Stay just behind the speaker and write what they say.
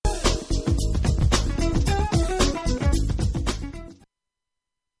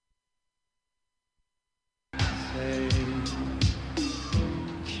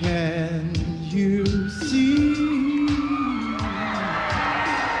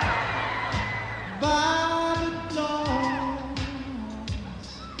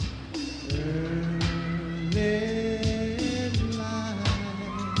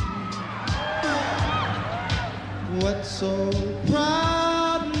So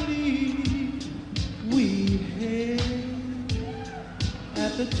proudly we hailed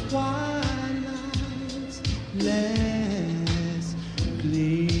at the twilight's last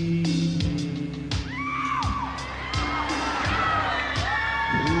gleam,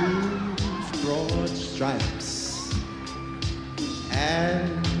 whose broad stripes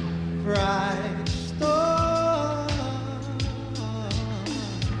and bright stars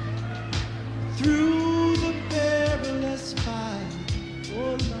through the perilous fight,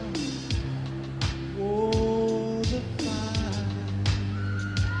 oh Lord, oh the fight,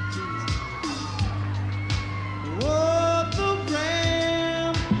 oh the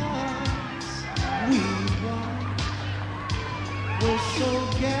ramparts we walked were so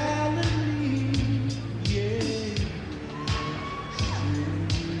gallantly, yeah,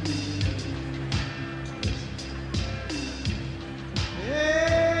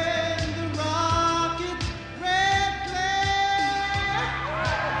 and the rocket's red glare,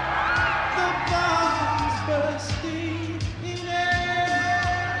 the bombs bursting in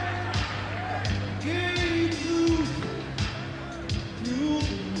air, gave through the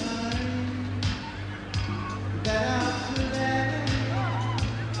night that our flag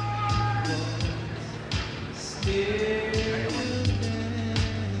was still there.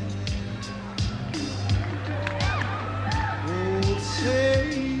 Oh,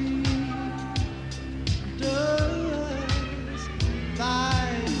 say, does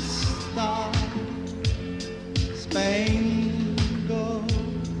thy star-spangled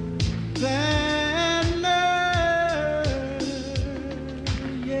banner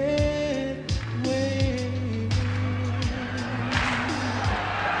yet wave?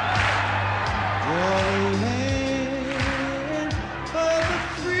 The land of the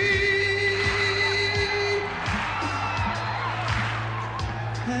free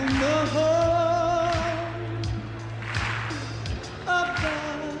and the home of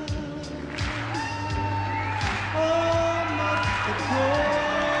God, home of the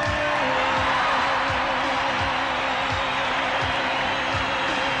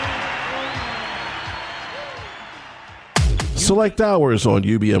Select hours on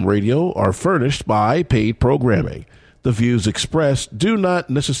UBM Radio are furnished by paid programming. The views expressed do not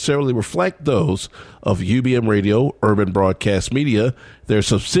necessarily reflect those of UBM Radio, Urban Broadcast Media, their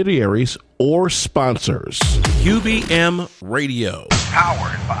subsidiaries, or sponsors. UBM Radio.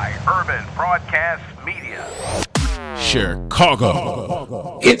 Powered by Urban Broadcast Media.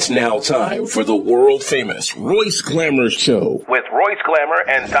 Chicago. It's now time for the world famous Royce Glamour Show. With Royce Glamour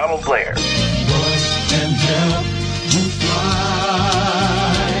and Donald Blair. Royce and help you fly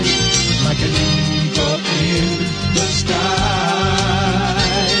like an eagle in the sky.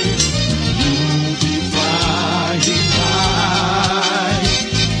 You'll be flying high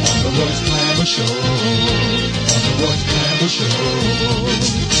on the Royce Glamour Show. On the Royce Glamour Show.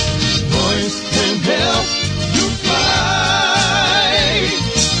 Royce can help you fly.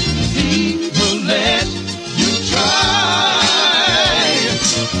 He will let you try.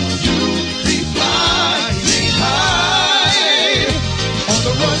 You'll be flying high on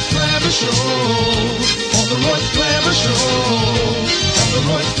the Royce Glamour Show. On the Royce Glamour Show. On the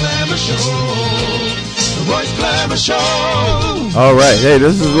Royce Glamour Show. The Royce Glamour Show. All right, hey,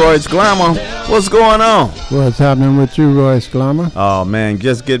 this is Royce Glamour. What's going on? What's happening with you, Royce Glamour? Oh man,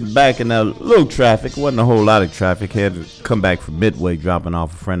 just getting back in a little traffic. Wasn't a whole lot of traffic. Had to come back from Midway, dropping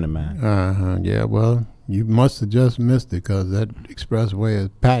off a friend of mine. Yeah, well, you must have just missed it because that expressway is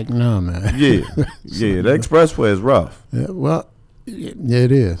packed now, man. Yeah, yeah, the expressway is rough. Yeah, well, yeah,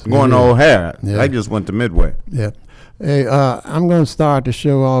 it is. Going it to is. O'Hare. Yeah. I just went to Midway. Yeah. Hey, I'm going to start the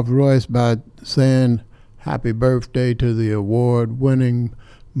show off, Royce, by saying happy birthday to the award-winning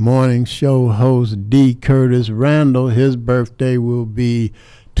morning show host D. Curtis Randall. His birthday will be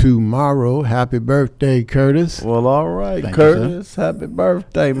tomorrow. Happy birthday, Curtis. Well, all right, Thank Curtis. Happy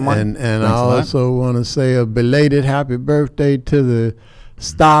birthday, Mike. And I also want to say a belated happy birthday to the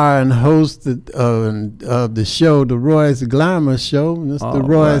star and host of the show, the Royce Glamour Show. Mr.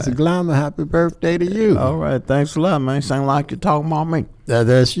 Royce Glamour, happy birthday to you. All right, thanks a lot, man. Sound like you're talking about me.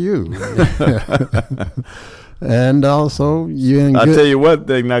 That's you. And also, you in I'll good... tell you one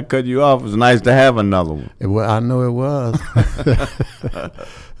thing, not cut you off. It was nice to have another one. Well, I know it was.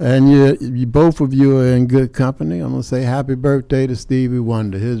 And you both of you are in good company. I'm going to say happy birthday to Stevie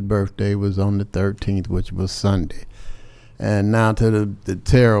Wonder. His birthday was on the 13th, which was Sunday. And now to the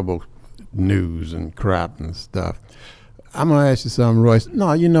terrible news and crap and stuff. I'm going to ask you something, Royce.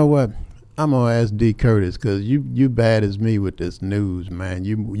 No, you know what? I'm gonna ask D. Curtis because you bad as me with this news, man.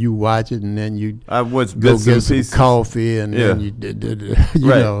 You watch it and then you go get some coffee and then you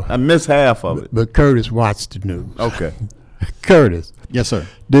right. know. I missed half of it. But Curtis watched the news. Okay. Curtis. Yes, sir.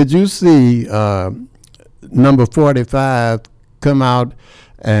 Did you see number 45 come out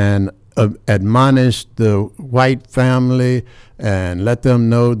and admonish the white family and let them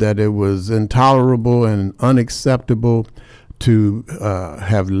know that it was intolerable and unacceptable to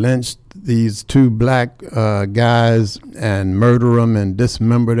have lynched these two black guys and murder them and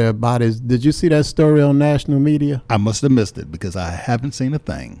dismember their bodies? Did you see that story on national media? I must have missed it because I haven't seen a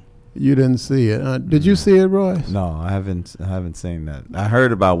thing. You didn't see it. Did you see it, Royce? No, I haven't seen that. I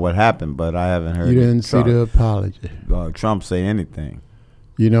heard about what happened, but I haven't heard. You didn't see the apology. Trump say anything.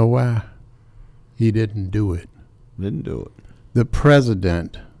 You know why? He didn't do it. Didn't do it. The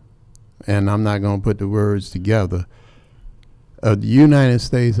president, and I'm not going to put the words together, of the United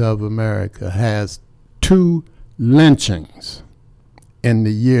States of America has 2 lynchings in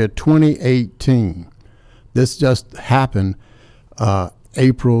the year 2018. This just happened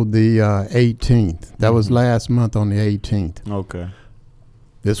April the 18th. That was last month on the 18th. Okay.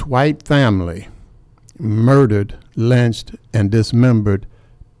 This white family murdered, lynched, and dismembered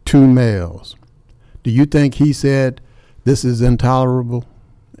 2 males. Do you think he said this is intolerable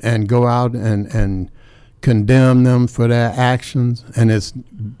and go out and condemn them for their actions? And it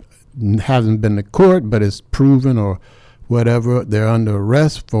hasn't been to court, but it's proven or whatever. They're under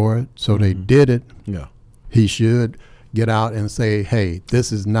arrest for it, so they did it. Yeah. He should get out and say, hey,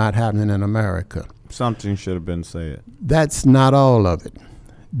 this is not happening in America. Something should have been said. That's not all of it.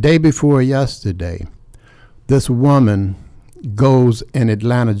 Day before yesterday, this woman goes in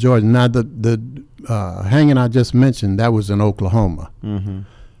Atlanta, Georgia. Now, the hanging I just mentioned, that was in Oklahoma. Mm-hmm.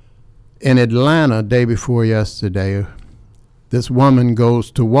 In Atlanta, day before yesterday, this woman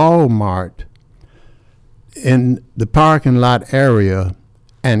goes to Walmart in the parking lot area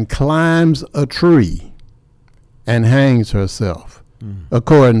and climbs a tree and hangs herself,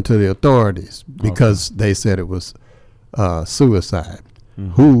 according to the authorities, because they said it was suicide.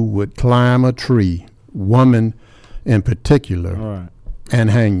 Who would climb a tree, woman in particular, and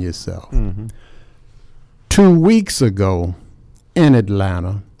hang yourself? 2 weeks ago in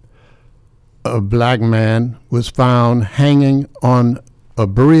Atlanta, a black man was found hanging on a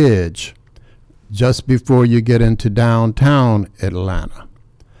bridge just before you get into downtown Atlanta.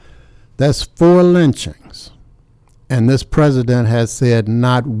 That's 4 lynchings. And this president has said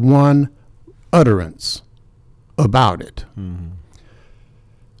not one utterance about it.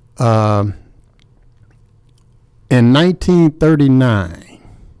 In 1939,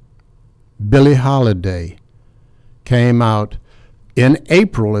 Billie Holiday came out in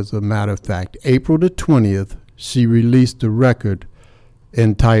April, as a matter of fact, April the 20th, she released a record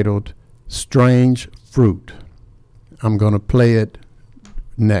entitled Strange Fruit. I'm going to play it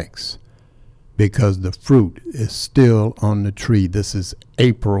next because the fruit is still on the tree. This is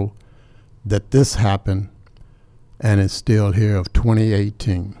April that this happened, and it's still here of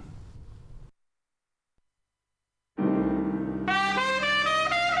 2018.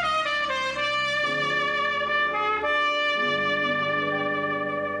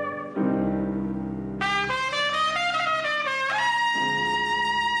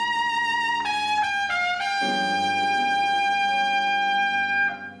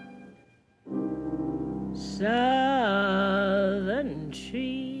 Southern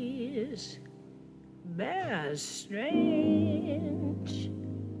trees bear strange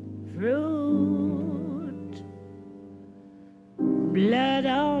fruit, blood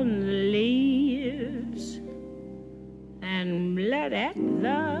on the leaves and blood at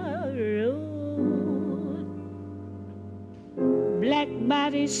the root, black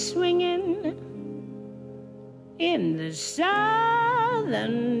bodies swinging in the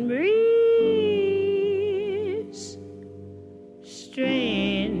southern breeze.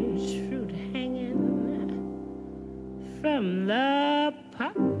 Strange fruit hanging from the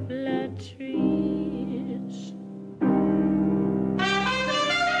poplar trees.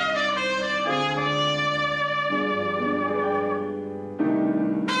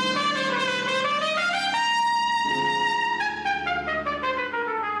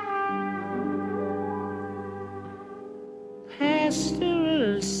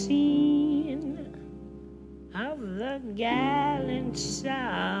 Pastoral scene of the gallant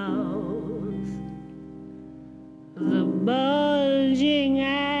South, the bulging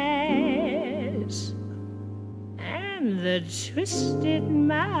eyes and the twisted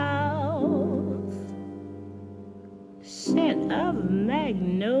mouth, scent of magnolia,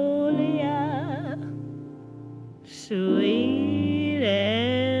 sweet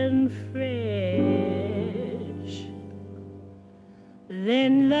and fresh.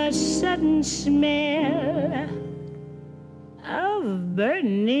 sudden smell of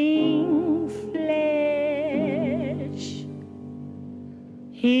burning flesh.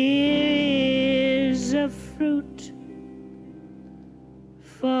 Here's a fruit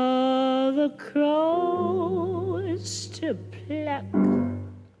for the crows to pluck,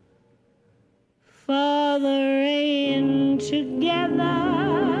 for the rain to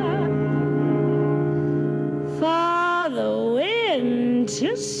gather, for the wind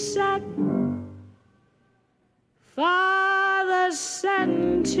to suck, for the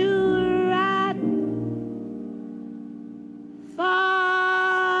sun to rot,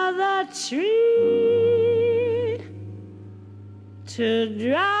 for the tree to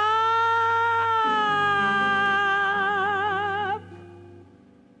drop.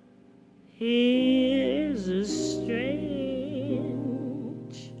 Here's a strange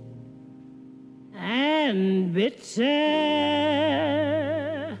and bitter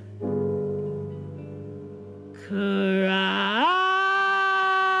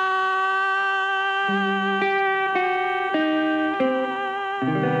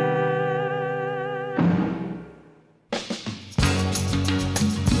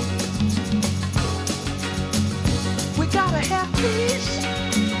We gotta have peace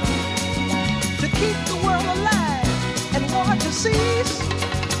to keep the world alive and war to cease.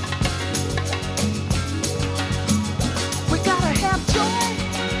 We gotta have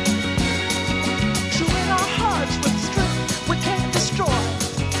joy true in our hearts with strength we can't destroy.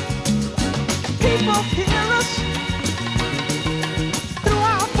 People hear us through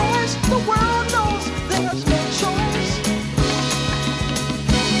our voice. The world knows there's no choice.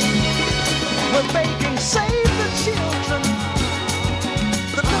 We're begging, save the children,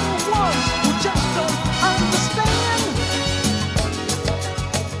 the little ones who just don't understand.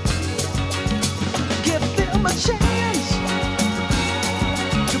 Give them a chance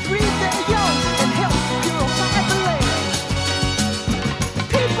to breathe their young and help purify the land.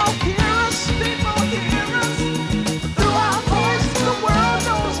 People hear us through our voice. The world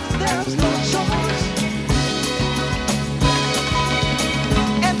knows there's no choice.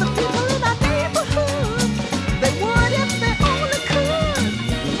 And the people in our neighborhood, they would if they only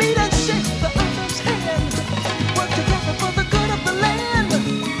could meet and shake the other's hand, work together for the good of the land.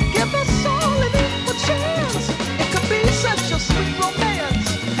 Give us all an equal chance. If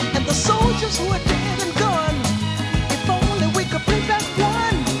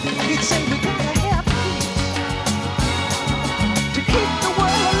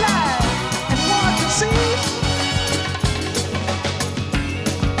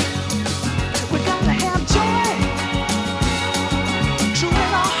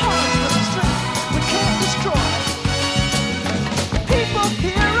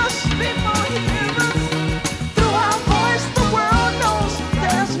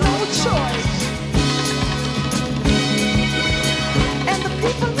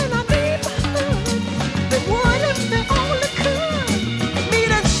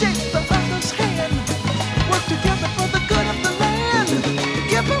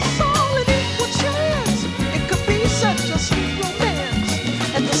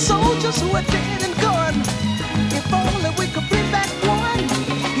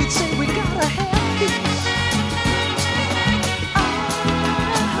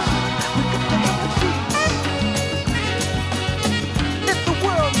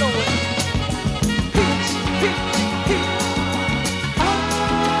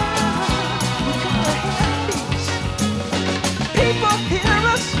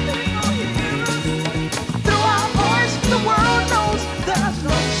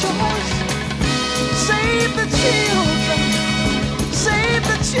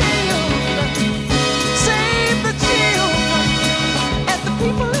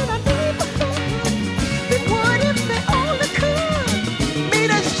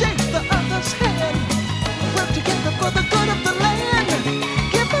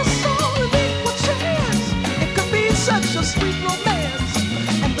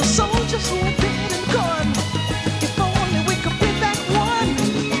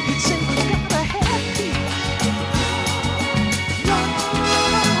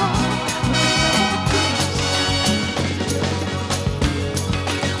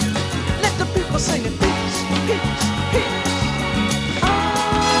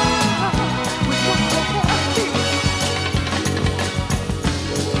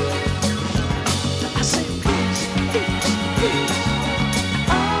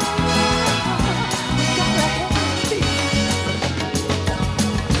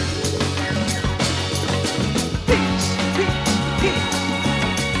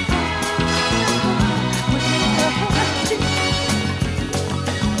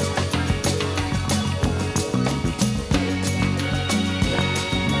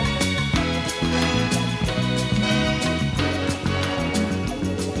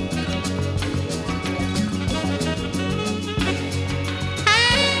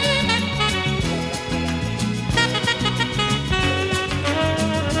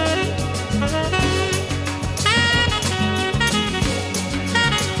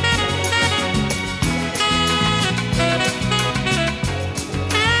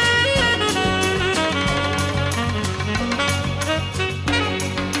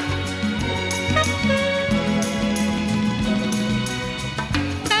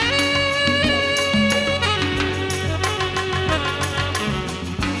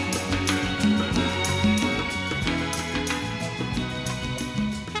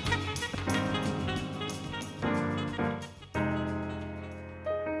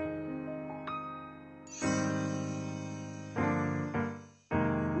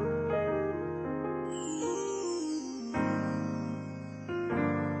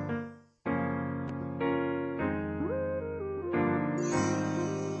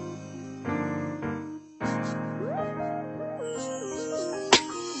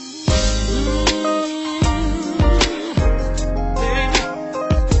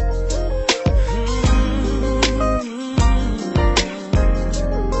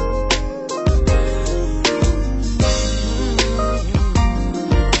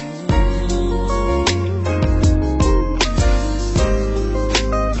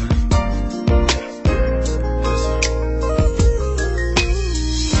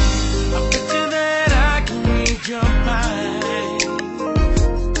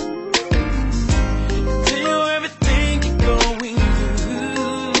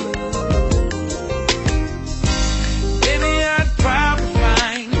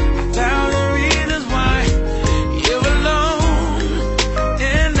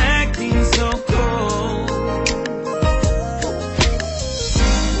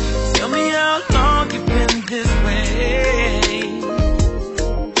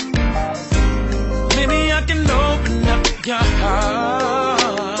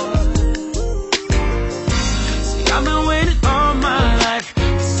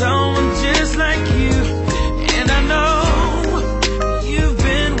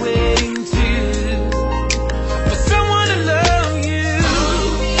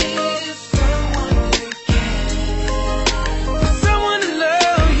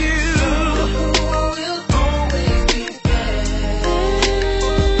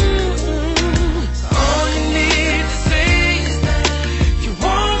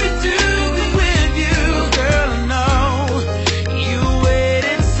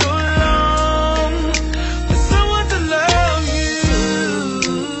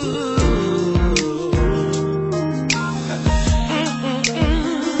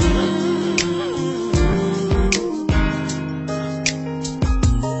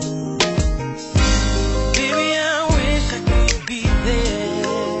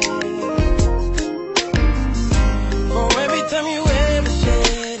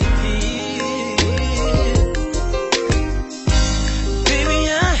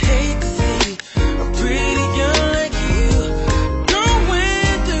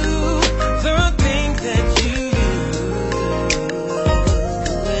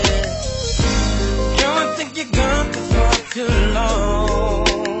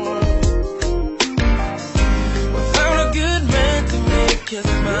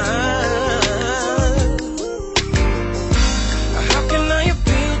How can I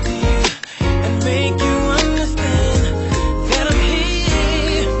appeal to you and make you understand that I'm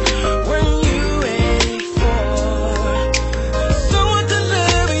here when you wait for someone to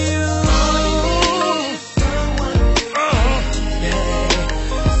love you?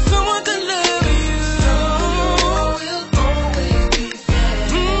 Someone to love you.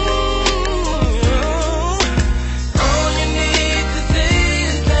 All you need to say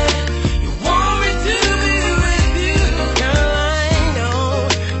is that you want me to be with you. Girl, I know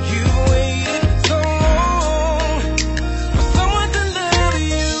you waited so long for someone to love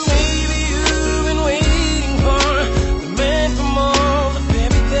you. Maybe you've been waiting for the man from all the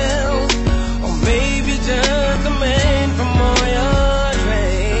fairy tales, or maybe just the man from all your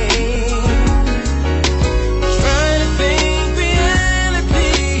dreams. Trying to think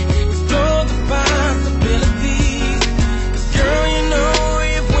reality, explore the possibilities. 'Cause girl, you know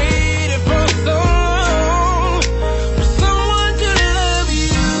you've waited for so long for someone to love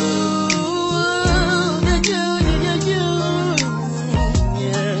you.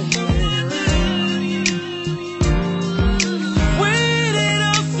 Waited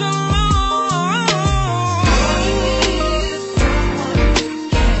on so long.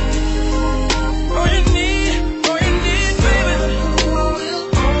 All you need, baby,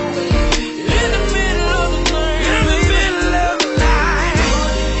 in the middle of the night, in the middle of the night.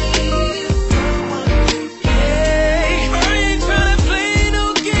 Hey, I ain't tryna play no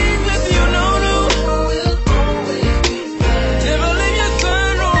games with you, no. Never leave your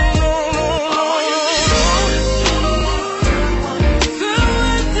side, no.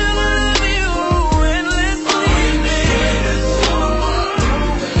 Someone to love you endlessly.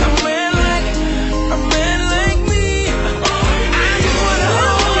 A man like me. I just wanna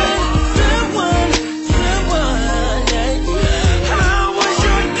hold someone. How was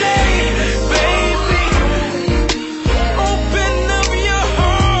your day, baby? Open up your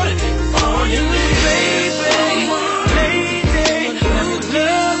heart. All you need, baby. Lady,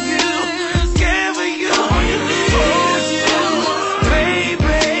 love you, care for you, hold you,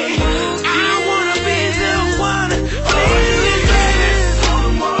 baby. I wanna be the one. Please, baby.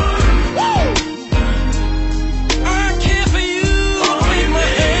 I care for you. Hold my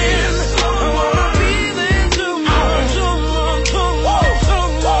hand. I wanna be there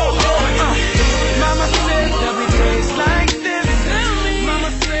Mama said every day's like this. Mama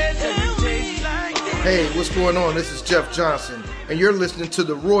said every day's like this. Hey, what's going on? This is Jeff Johnson, and you're listening to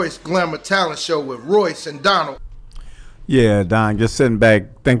the Royce Glamour Talent Show with Royce and Donald. Yeah, Don, just sitting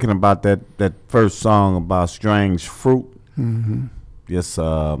back thinking about that first song about strange fruit. Mm-hmm. Just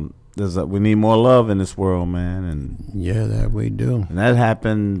we need more love in this world, man, and Yeah, that we do. that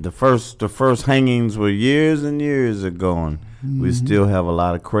happened. The first hangings were years and years ago, and we still have a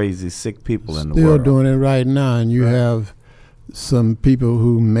lot of crazy sick people in the Still world. doing it right now, and you have some people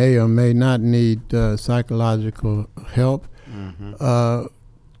who may or may not need psychological help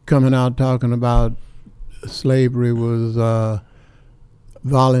coming out talking about slavery was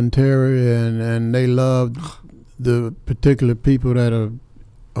voluntary, and they loved the particular people that are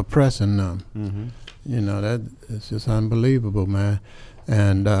oppressing them. You know, that it's just unbelievable, man.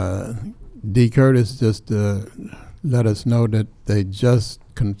 And D. Curtis just let us know that they just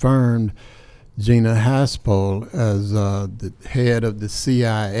confirmed Gina Haspel as the head of the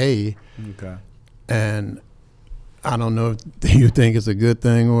CIA. Okay. And I don't know if you think it's a good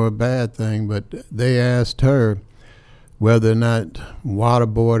thing or a bad thing, but they asked her whether or not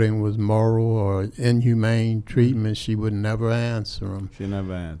waterboarding was moral or inhumane treatment. She would never answer them. She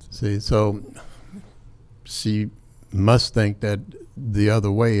never answered. See, so she must think that the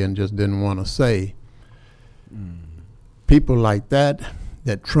other way and just didn't want to say. People like that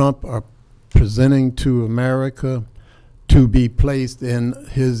Trump are presenting to America to be placed in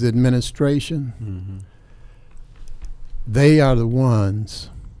his administration, they are the ones,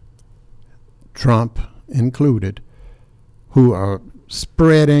 Trump included, who are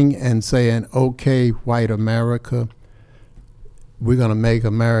spreading and saying, okay, white America, we're going to make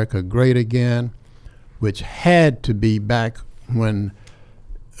America great again, which had to be back when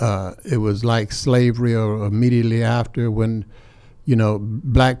it was like slavery or immediately after, when, you know,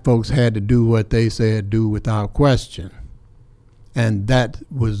 black folks had to do what they said do without question. And that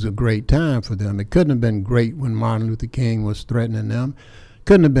was a great time for them. It couldn't have been great when Martin Luther King was threatening them.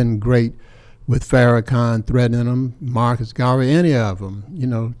 Couldn't have been great with Farrakhan threatening them, Marcus Garvey, any of them, you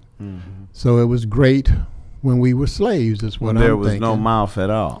know. So it was great when we were slaves, is what I'm thinking. There was no mouth at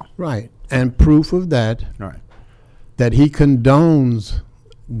all. Right. And proof of that, Right. that he condones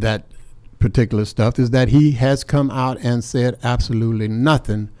that particular stuff is that he has come out and said absolutely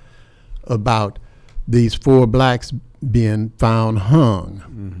nothing about these 4 blacks being found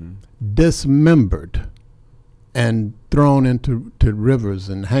hung, dismembered, and thrown into rivers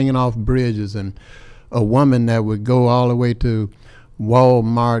and hanging off bridges, and a woman that would go all the way to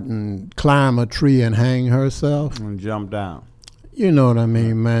Walmart and climb a tree and hang herself. And jump down. You know what I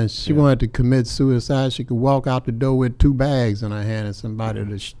mean, man. She wanted to commit suicide. She could walk out the door with 2 bags in her hand and somebody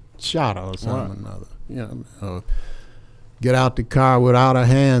that shot her or something or another. You know, get out the car without her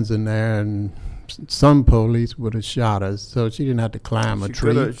hands in there, and some police would have shot her, so she didn't have to climb a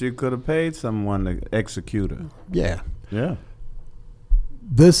tree. She could have paid someone to execute her. Yeah. Yeah.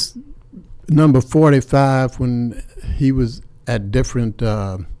 This number 45, when he was at different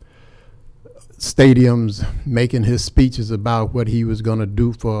stadiums making his speeches about what he was going to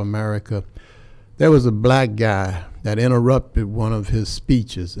do for America, there was a black guy that interrupted one of his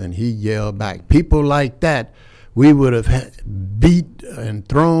speeches, and he yelled back, "People like that we would have beat and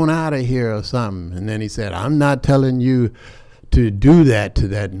thrown out of here or something." And then he said, "I'm not telling you to do that to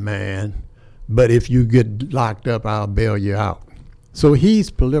that man, but if you get locked up, I'll bail you out." So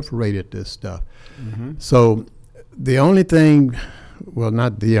he's proliferated this stuff. So the only thing, well,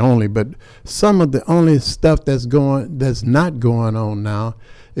 not the only, but some of the only stuff that's not going on now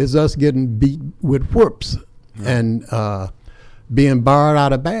is us getting beat with whoops and being barred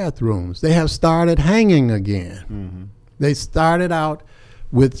out of bathrooms. They have started hanging again. They started out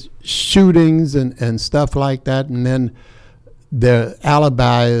with shootings and stuff like that, and then their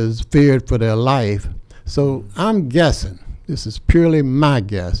alibi is feared for their life. So I'm guessing, this is purely my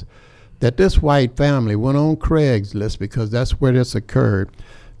guess, that this white family went on Craigslist because that's where this occurred.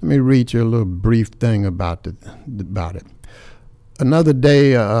 Let me read you a little brief thing about it. Another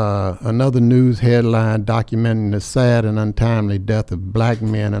day, another news headline documenting the sad and untimely death of black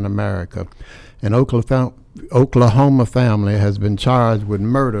men in America. An Oklahoma family has been charged with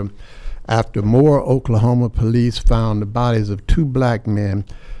murder after more Oklahoma police found the bodies of 2 black men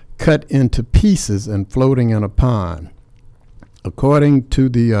cut into pieces and floating in a pond. According to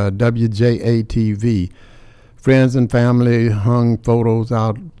the WJA-TV, friends and family hung photos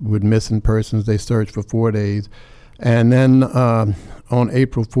out with missing persons. They searched for 4 days. And then on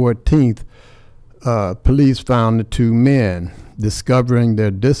April 14th, police found the 2 men, discovering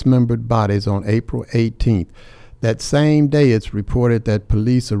their dismembered bodies on April 18th. That same day, it's reported that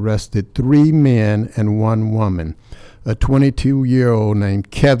police arrested 3 men and 1 woman, a 22-year-old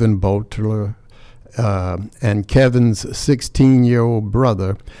named Kevin Butler, and Kevin's 16-year-old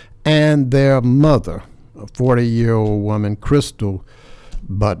brother, and their mother, a 40-year-old woman, Crystal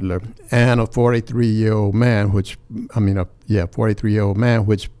Butler, and a 43-year-old man, which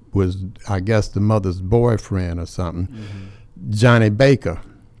was, I guess, the mother's boyfriend or something, Johnny Baker.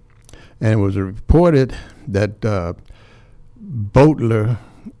 And it was reported that Butler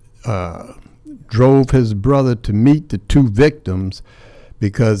drove his brother to meet the 2 victims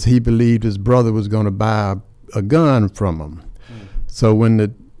because he believed his brother was going to buy a gun from him. So when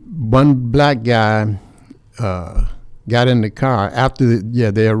the one black guy got in the car,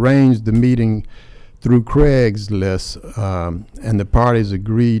 they arranged the meeting through Craigslist, and the parties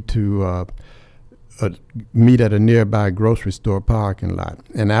agreed to meet at a nearby grocery store parking lot.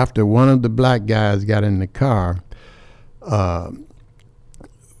 And after one of the black guys got in the car, the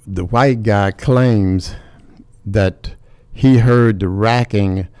white guy claims that he heard the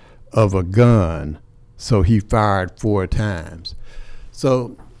racking of a gun, so he fired 4 times.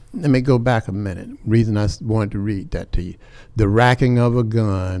 So let me go back a minute. Reason I wanted to read that to you. The racking of a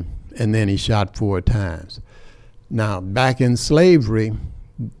gun, and then he shot 4 times. Now, back in slavery,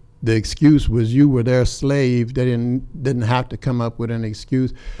 the excuse was you were their slave. They didn't have to come up with an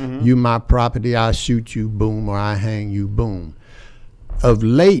excuse. You my property, I shoot you, boom, or I hang you, boom. Of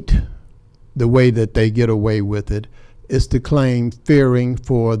late, the way that they get away with it is to claim fearing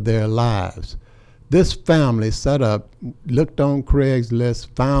for their lives. This family set up, looked on Craigslist,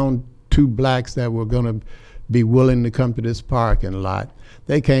 found 2 blacks that were going to be willing to come to this parking lot.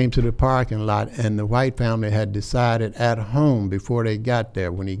 They came to the parking lot, and the white family had decided at home before they got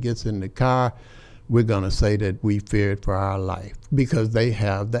there, when he gets in the car, we're going to say that we feared for our life, because they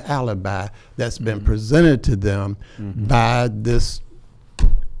have the alibi that's been presented to them by this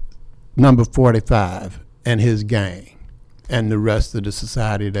number 45 and his gang and the rest of the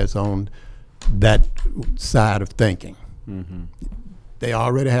society that's on that side of thinking. They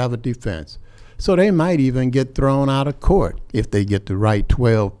already have a defense. So they might even get thrown out of court if they get the right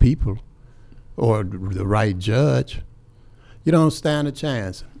 12 people or the right judge. You don't stand a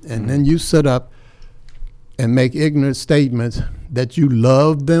chance. And then you sit up and make ignorant statements that you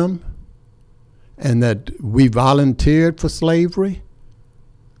love them and that we volunteered for slavery,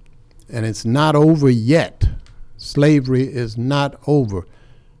 and it's not over yet. Slavery is not over.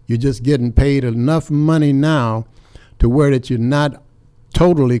 You're just getting paid enough money now to where that you're not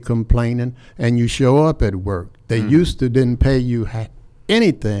totally complaining and you show up at work. They used to didn't pay you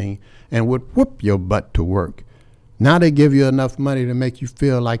anything and would whoop your butt to work. Now they give you enough money to make you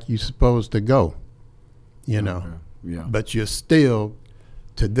feel like you're supposed to go, you know. Yeah. But you're still,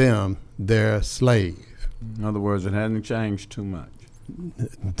 to them, their slave. In other words, it hasn't changed too much.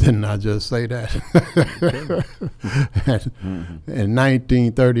 Didn't I just say that? In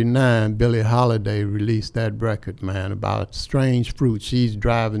 1939, Billie Holiday released that record, man, about strange fruit. She's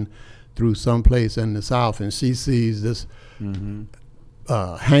driving through someplace in the South, and she sees this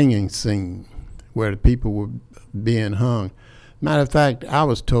hanging scene where the people were being hung. Matter of fact, I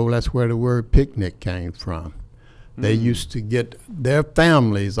was told that's where the word picnic came from. They used to get their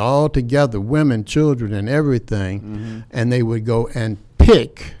families all together, women, children, and everything, and they would go and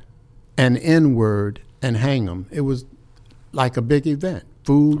pick an N-word and hang them. It was like a big event,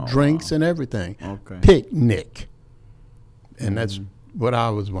 food, drinks, and everything. Okay. Picnic. And that's what I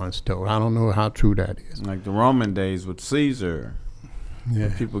was once told. I don't know how true that is. Like the Roman days with Caesar.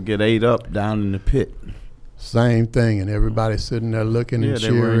 Yeah. People get ate up down in the pit. Same thing, and everybody sitting there looking and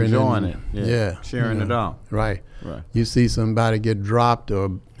cheering. Yeah, they were enjoying and, it. Yeah. Cheering it on. Right. Right. You see somebody get dropped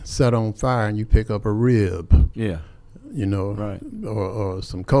or set on fire, and you pick up a rib. Yeah. You know, right. or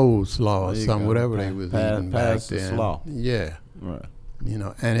some coleslaw or something, whatever they was eating back the then. slaw. Yeah. Right. You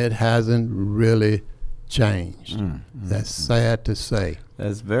know, and it hasn't really changed. That's sad to say.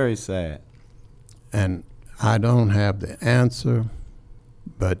 That's very sad. And I don't have the answer,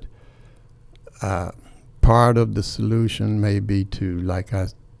 but part of the solution may be to, like I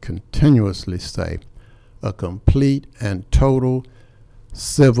continuously say, a complete and total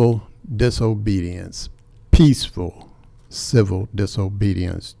civil disobedience, peaceful civil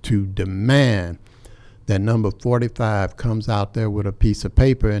disobedience, to demand that number 45 comes out there with a piece of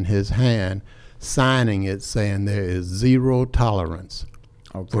paper in his hand, signing it, saying there is zero tolerance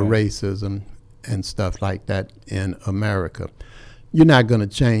for racism and stuff like that in America. You're not going to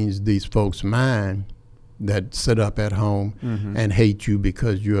change these folks' mind that sit up at home and hate you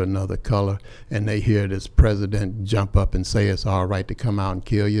because you're another color, and they hear this president jump up and say it's all right to come out and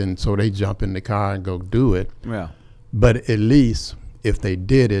kill you, and so they jump in the car and go do it. Yeah. But at least if they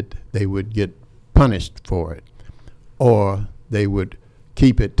did it, they would get punished for it, or they would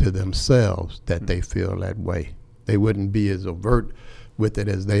keep it to themselves that they feel that way. They wouldn't be as overt with it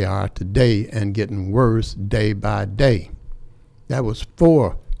as they are today, and getting worse day by day. That was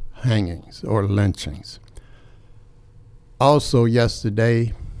 4 hangings or lynchings. Also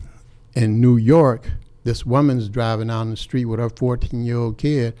yesterday in New York, this woman's driving down the street with her 14-year-old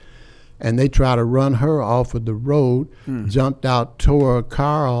kid, and they try to run her off of the road, jumped out, tore her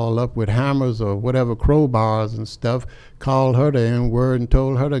car all up with hammers or whatever, crowbars and stuff, called her the N-word and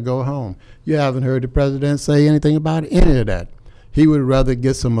told her to go home. You haven't heard the president say anything about any of that. He would rather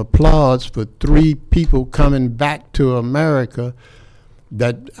get some applause for 3 people coming back to America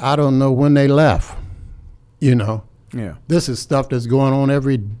that I don't know when they left, you know. Yeah. This is stuff that's going on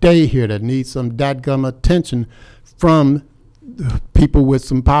every day here that needs some dadgum attention from people with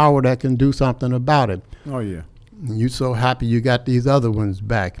some power that can do something about it. Oh, yeah. You so happy you got these other ones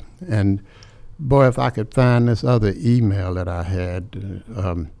back. And, boy, if I could find this other email that I had,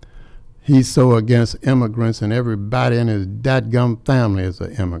 he's so against immigrants, and everybody in his dadgum family is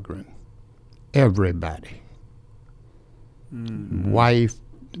an immigrant. Everybody. Wife,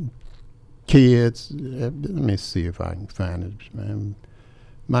 kids. Let me see if I can find it, man.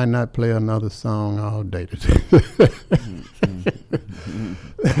 Might not play another song all day today.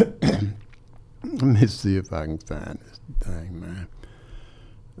 Let me see if I can find this thing, man.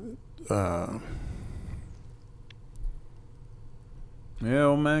 Yeah,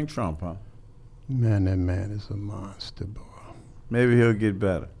 old man Trump, huh? Man, that man is a monster, boy. Maybe he'll get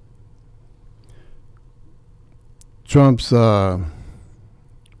better. Trump's, wait, I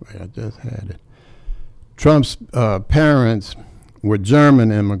just had it. Trump's parents were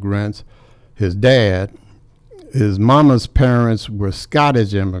German immigrants. His dad, his mama's parents were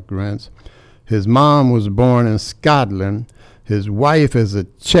Scottish immigrants. His mom was born in Scotland. His wife is a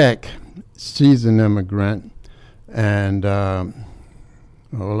Czech. She's an immigrant. And hold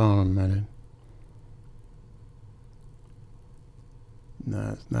on a minute.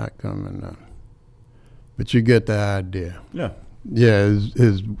 No, it's not coming up. But you get the idea. Yeah. Yeah,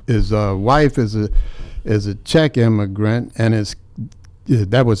 his wife is a Czech immigrant, and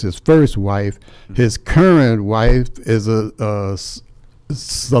that was his first wife. His current wife is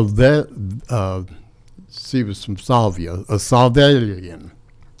So that she was from Salvia, a Salvalian.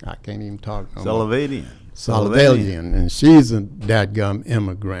 I can't even talk no more. Salvalian, and she's a dadgum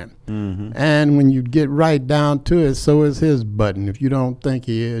immigrant. Mm-hmm. And when you get right down to it, so is his button. If you don't think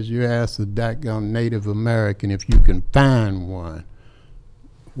he is, you ask a dadgum Native American if you can find one,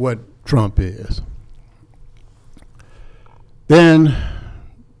 what Trump is. Then,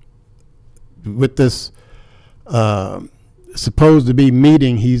 with this supposed to be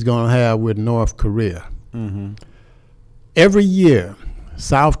meeting he's going to have with North Korea, Mm-hmm. every year,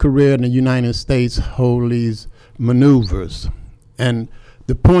 South Korea and the United States hold these maneuvers. And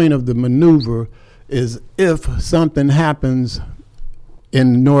the point of the maneuver is if something happens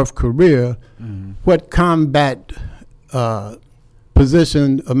in North Korea, what combat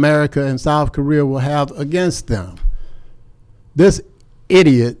position America and South Korea will have against them. This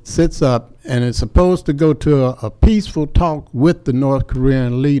idiot sits up and is supposed to go to a peaceful talk with the North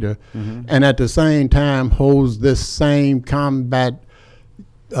Korean leader, and at the same time holds this same combat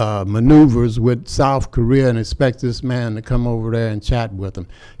maneuvers with South Korea and expects this man to come over there and chat with him.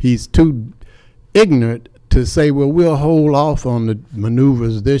 He's too ignorant to say, well, we'll hold off on the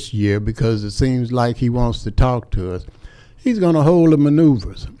maneuvers this year because it seems like he wants to talk to us. He's going to hold the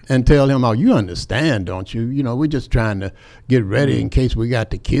maneuvers and tell him, oh, you understand, don't you? You know, we're just trying to get ready in case we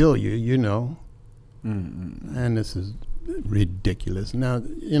got to kill you, you know. And this is ridiculous. Now,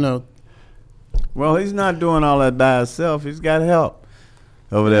 you know. Well, he's not doing all that by himself. He's got help.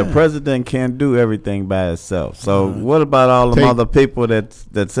 Over there, president can't do everything by himself. So what about all the other people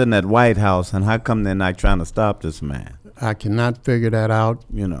that's in that White House, and how come they're not trying to stop this man? I cannot figure that out.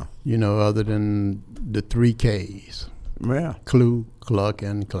 You know, other than the 3 Ks. Yeah. Ku, Klux,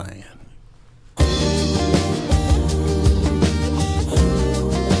 and Klan.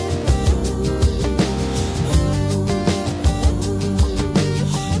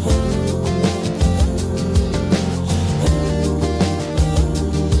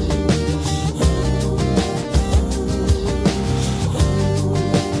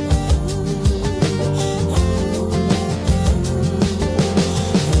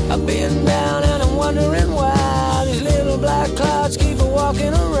 I've been down and I'm wondering why these little black clouds keep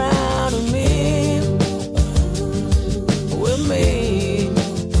walking around with me.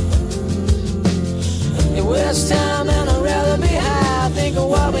 In West Town and I'd rather be high. Think of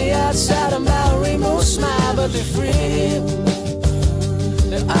what me outside about a rainbow smile, but they're free.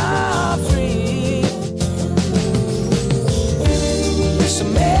 They are free. So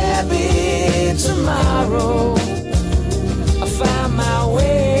maybe tomorrow I'll find my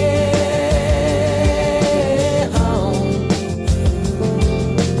way.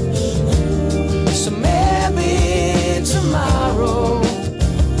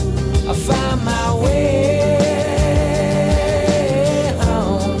 Find my way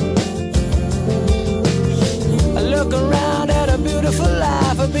home. I look around at a beautiful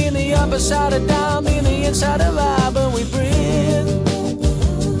life. I've been the upper side of down, been the inside of I, but we breathe.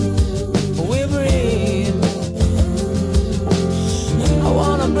 We breathe. I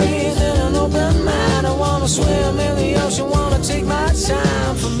wanna breathe in an open mind. I wanna swim in the ocean, wanna take my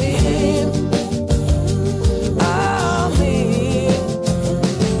time for me.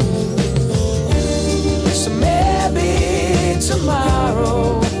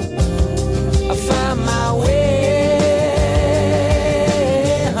 Tomorrow I'll find my way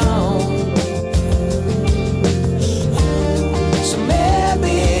home. So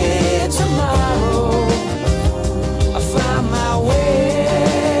maybe tomorrow I'll find my way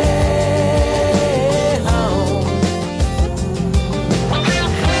home.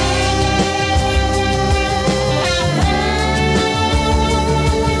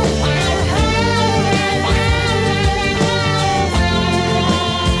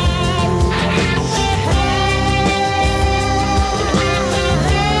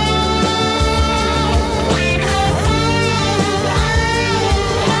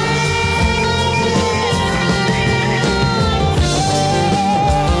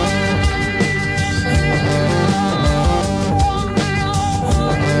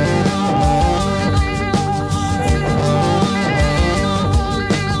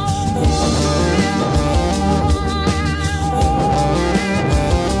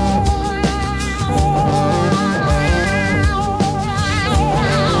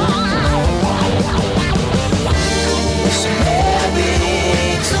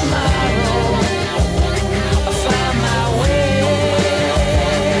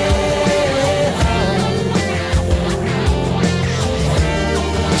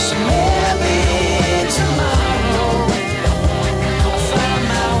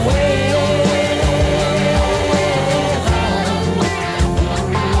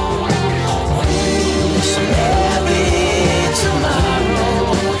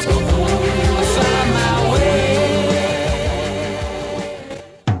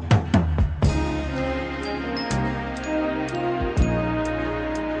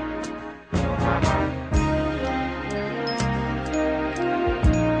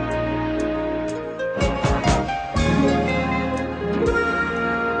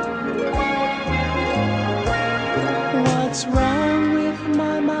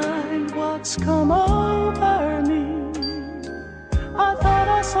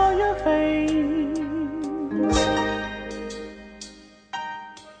 I saw your face,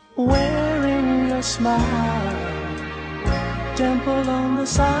 wearing your smile, dimple on the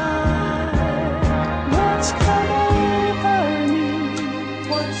side. What's come over me?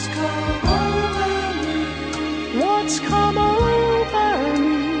 What's come over me? What's come over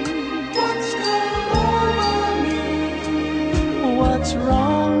me? What's come over me? What's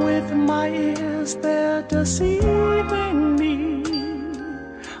wrong with my ears? They're deceiving me.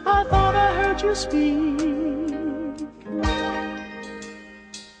 I thought I heard you speak,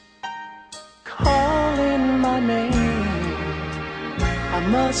 calling my name. I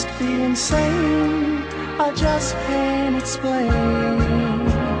must be insane, I just can't explain.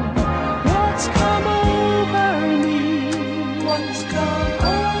 What's come over me? What's come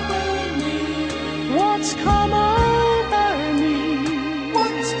over me? What's come over me?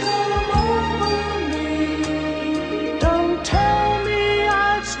 What's come over me? Don't tell me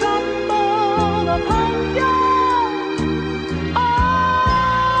I've stumbled upon you.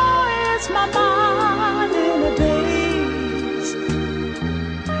 Oh, it's my mind in a daze.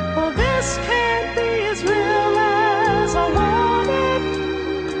 For this can't be as real as I want it.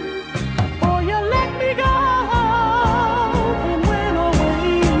 For you let me go and went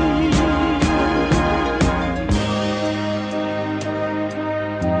away.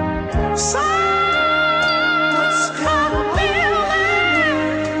 So what's kind of feeling?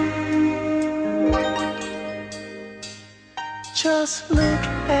 Just look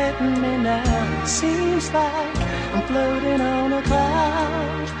at me now. Seems like I'm floating on a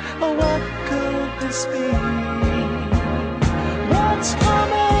cloud. Oh, what could this be? What's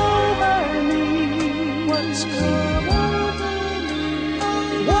come over me? What's come over me?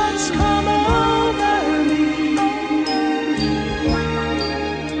 What's come over me? What's come over me?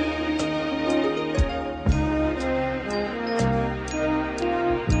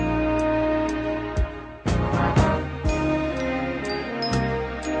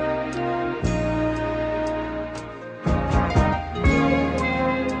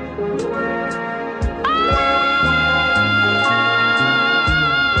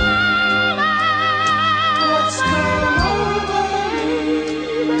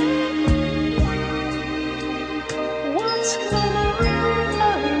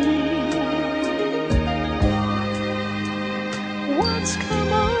 What's come over me? What's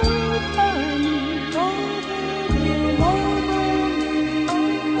come over me?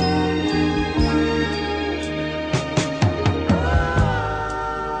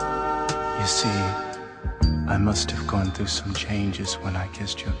 You see, I must have gone through some changes when I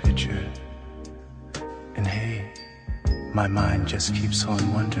kissed your picture. And hey, my mind just keeps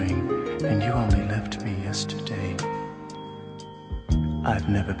on wondering, and you only left me yesterday. I've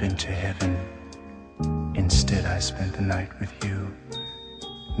never been to heaven. Instead, I spent the night with you.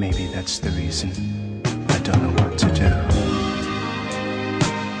 Maybe that's the reason I don't know what to do.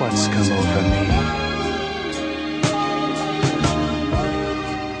 What's come over me?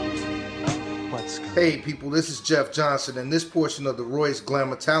 What's come Hey people, this is Jeff Johnson, and this portion of the Royce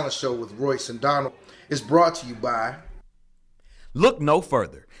Glamour Talent Show with Royce and Donald is brought to you by... Look no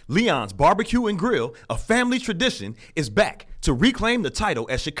further. Leon's Barbecue and Grill, a family tradition, is back to reclaim the title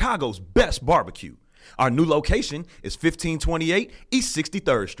as Chicago's best barbecue. Our new location is 1528 East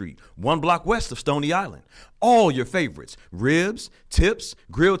 63rd Street, 1 block west of Stony Island. All your favorites, ribs, tips,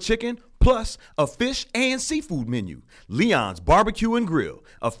 grilled chicken, plus a fish and seafood menu. Leon's Barbecue and Grill,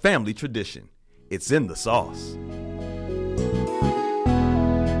 a family tradition. It's in the sauce.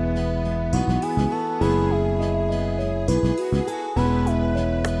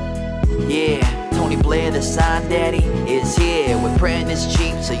 Yeah, Tony Blair, the sign daddy, is here. With printing is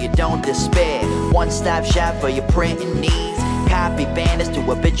cheap, so you don't despair. One-stop shop for your printing needs. Copy banners to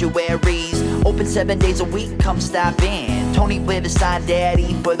obituaries. Open 7 days a week, come stop in. Tony Blair, the sign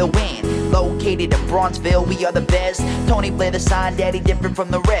daddy, for the win. Located in Bronxville, we are the best. Tony Blair, the sign daddy, different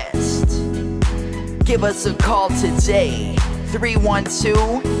from the rest. Give us a call today.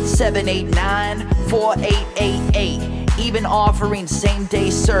 312-789-4888. Even offering same-day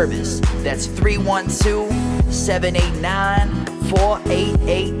service. That's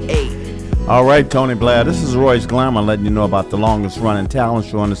 312-789-4888. All right, Tony Blair, this is Royce Glamour letting you know about the longest running talent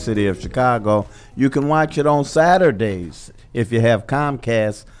show in the city of Chicago. You can watch it on Saturdays if you have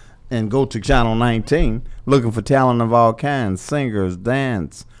Comcast and go to Channel 19 looking for talent of all kinds, singers,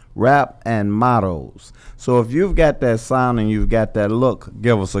 dance, rap, and models. So if you've got that sound and you've got that look,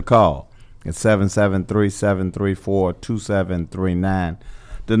 give us a call. It's 773-734-2739.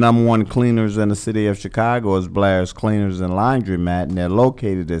 The number one cleaners in the city of Chicago is Blair's Cleaners and Laundromat, and they're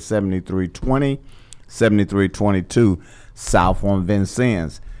located at 7320, 7322 south on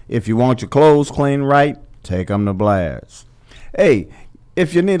Vincennes. If you want your clothes cleaned right, take them to Blair's. Hey,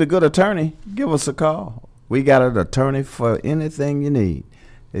 if you need a good attorney, give us a call. We got an attorney for anything you need.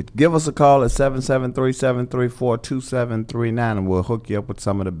 Give us a call at 773-734-2739, and we'll hook you up with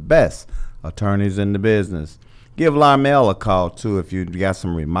some of the best attorneys in the business. Give Larmel a call, too, if you got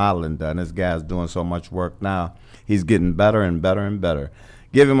some remodeling done. This guy's doing so much work now. He's getting better and better and better.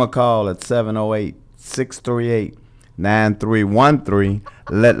 Give him a call at 708-638-9313.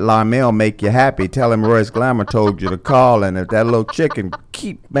 Let Larmel make you happy. Tell him Royce Glamour told you to call, and if that little chicken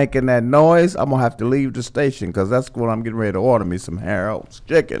keep making that noise, I'm going to have to leave the station, because that's when I'm getting ready to order me some Harold's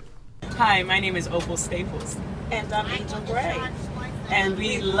chicken. Hi, my name is Opal Staples. And I'm Angel Gray. And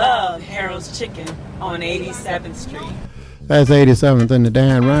we love Harold's Chicken on 87th Street. That's 87th and the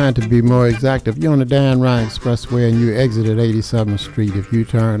Dan Ryan, to be more exact. If you're on the Dan Ryan Expressway and you exit at 87th Street, if you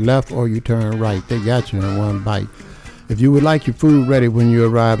turn left or you turn right, they got you in one bite. If you would like your food ready when you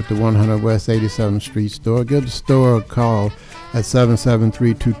arrive at the 100 West 87th Street store, give the store a call at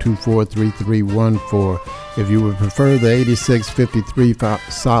 773-224-3314. If you would prefer the 8653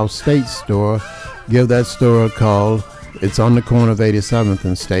 South State store, give that store a call. It's on the corner of 87th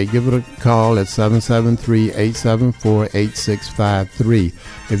and State. Give it a call at 773-874-8653.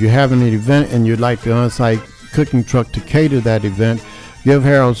 If you're having an event and you'd like the on-site cooking truck to cater that event, give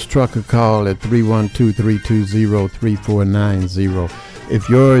Harold's Truck a call at 312-320-3490. If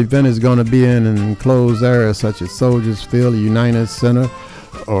your event is going to be in an enclosed area such as Soldiers Field, United Center,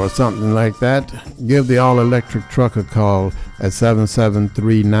 or something like that, give the all-electric truck a call at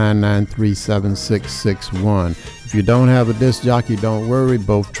 773-993-7661. If you don't have a disc jockey, don't worry.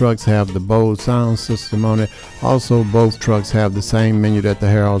 Both trucks have the Bose sound system on it. Also, both trucks have the same menu that the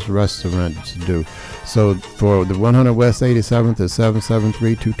Harold's restaurants do. So for the 100 West 87th is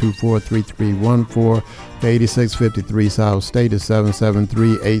 773-224-3314. The 8653 South State is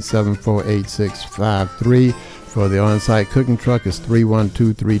 773-874-8653. For the on-site cooking truck is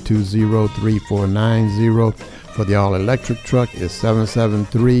 312-320-3490. For the all-electric truck is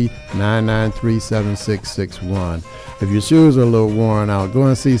 773-993-7661. If your shoes are a little worn out, go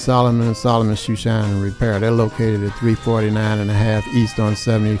and see Solomon & Solomon Shoe Shine and Repair. They're located at 349 and a half East on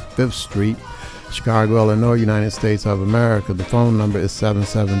 75th Street, Chicago, Illinois, United States of America. The phone number is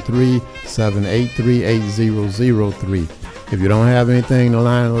 773-783-8003. If you don't have anything in the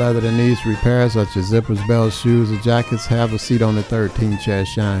line of leather that needs repair, such as zippers, belts, shoes, or jackets, have a seat on the 13-chair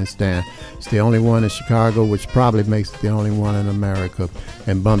shine stand. It's the only one in Chicago, which probably makes it the only one in America.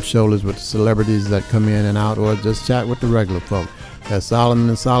 And bump shoulders with the celebrities that come in and out, or just chat with the regular folk. That's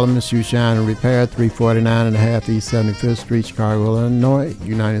Solomon & Solomon Shoe Shine and Repair, 349 and a half East 75th Street, Chicago, Illinois,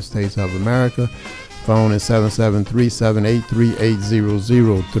 United States of America. Phone is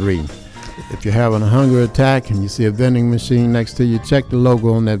 773-783-8003. If you're having a hunger attack and you see a vending machine next to you, check the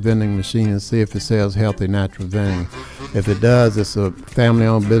logo on that vending machine and see if it sells healthy natural vending. If it does, it's a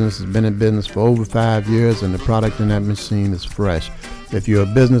family-owned business. It's been in business for over 5 years, and the product in that machine is fresh. If you're a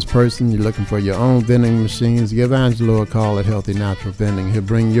business person, you're looking for your own vending machines, give Angelo a call at Healthy Natural Vending. He'll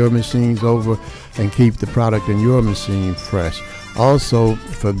bring your machines over and keep the product in your machine fresh. Also,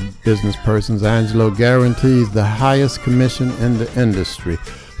 for business persons, Angelo guarantees the highest commission in the industry.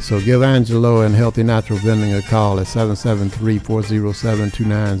 So give Angelo and Healthy Natural Vending a call at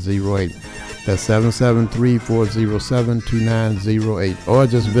 773-407-2908. That's 773-407-2908. Or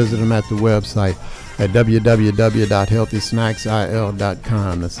just visit them at the website at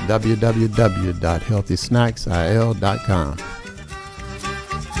www.healthysnacksil.com. That's www.healthysnacksil.com.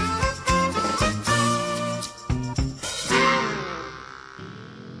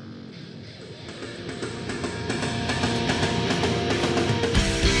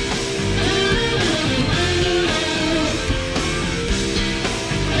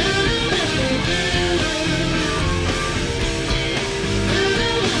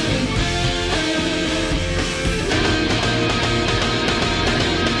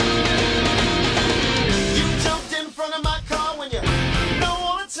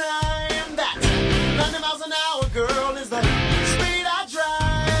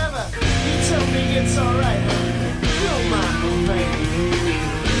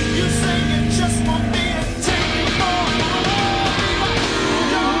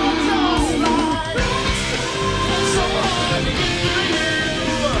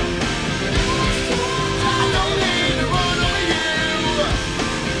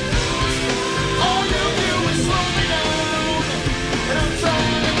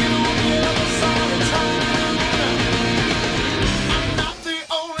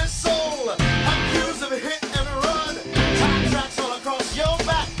 Hit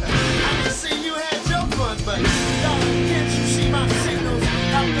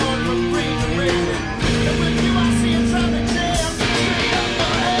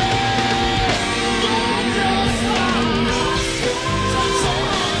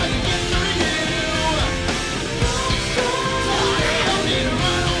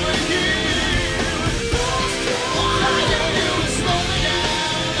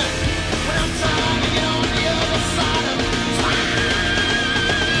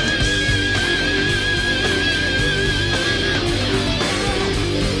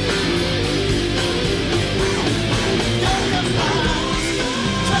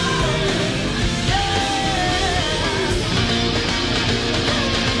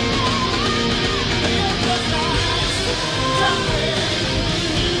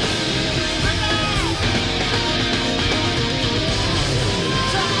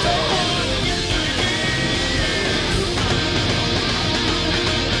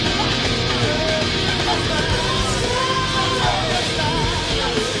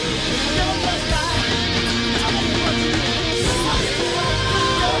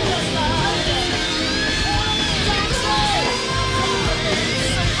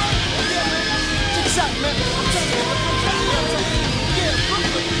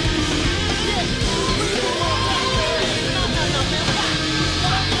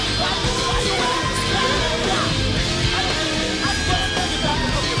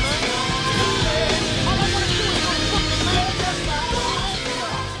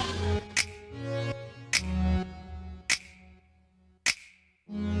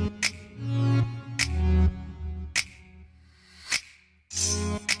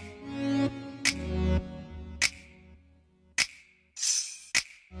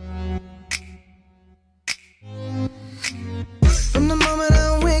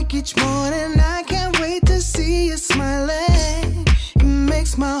each morning. I can't wait to see you smiling. It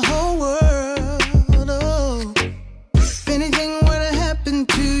makes my whole world. Oh, if anything were to happen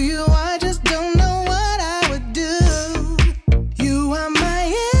to you, I just don't know what I would do. You are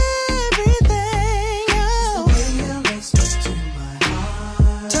my everything. Oh, the way you listen to my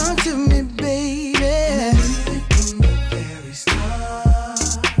heart. Talk to me, baby. I knew it from the very start.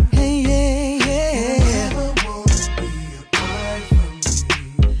 Hey, yeah, yeah. I never wanna be apart from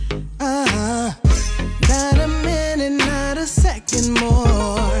you. Not a minute, not a second more.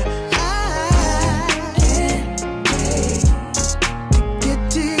 I can't wait to get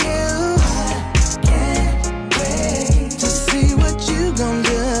to you. I can't wait to see what you gon'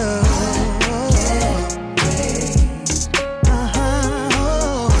 do.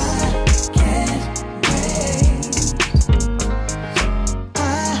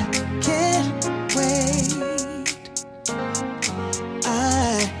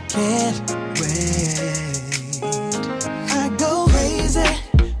 I go crazy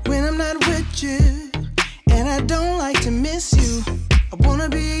when I'm not with you, and I don't like to miss you. I wanna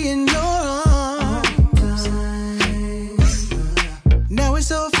be in your arms. Now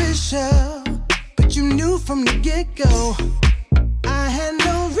it's official, but you knew from the get-go. I had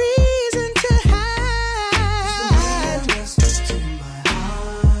no reason to hide.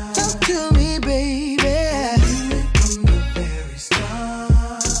 Talk to me, baby.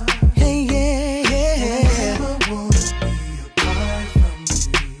 Hey, yeah, yeah. No,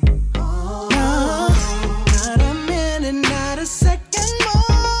 not a minute, not a second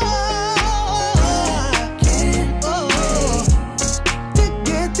more. Oh, to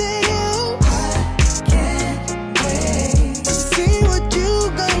get to you. I can't wait to see what you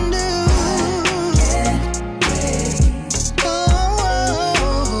gon' do.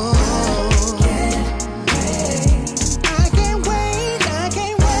 I can't wait, I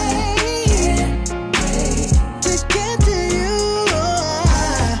can't wait to get to you.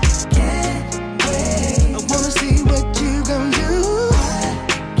 I wanna see what you gon' do.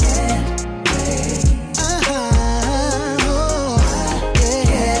 Yeah.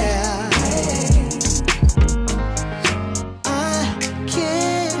 I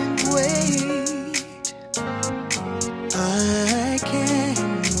can't wait. I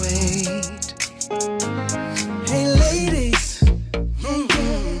can't wait. Hey ladies,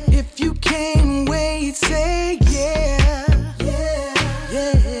 if you can't wait, say yeah.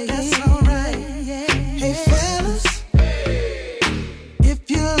 Yeah, that's alright. Hey fellas, if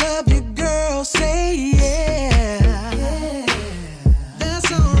you love your girl, say yeah.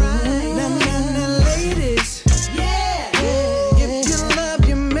 That's alright. Now, ladies, if you love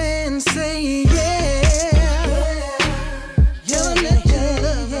your man, say yeah.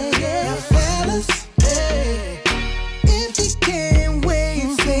 Now fellas, if you can't wait,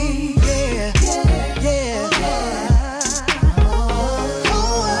 say yeah.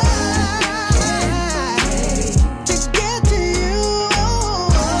 To get to you,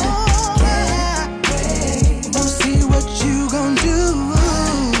 wanna see what you gon' do.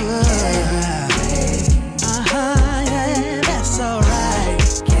 Yeah, that's alright.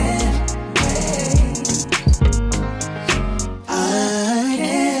 I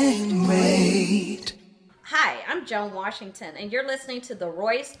can't wait. Hi, I'm Joan Washington, and you're listening to the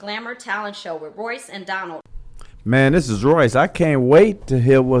Royce Glamour Talent Show with Royce and Donald. Man, this is Royce. I can't wait to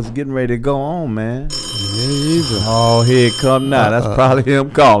hear what's getting ready to go on, man. Oh, here it come now. That's probably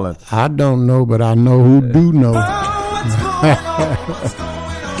him calling. I don't know, but I know who do know.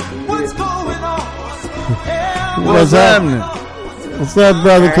 What's happening? What's up,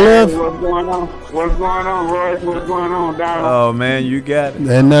 Brother Cliff? What's going on? What's going on, Royce? What's going on, Donald? Oh, man, you got it.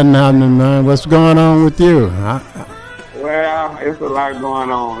 Ain't nothing happening, man. What's going on with you? Well, it's a lot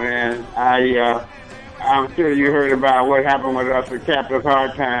going on, man. I'm sure you heard about what happened with us at Captain's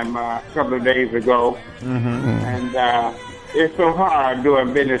Hard Time a couple of days ago. And it's so hard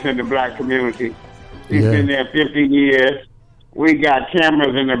doing business in the black community. He's been there 50 years. We got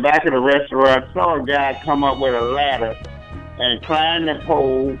cameras in the back of the restaurant. Saw a guy come up with a ladder and climb the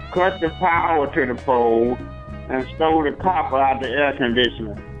pole, cut the power to the pole, and stole the copper out the air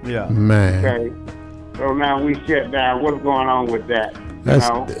conditioner. Yeah. Man. Okay. So now we shut down. What's going on with that?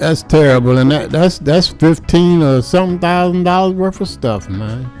 That's terrible, and that's $15 or something $1,000 worth of stuff,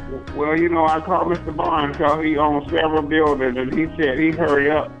 man. Well, you know, I called Mr. Barnes because he owns several buildings, and he said he'd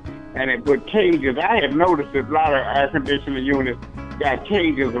hurry up and it put cages. I had noticed that a lot of air conditioning units got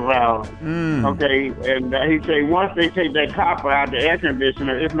cages around them. Okay, and he said once they take that copper out the air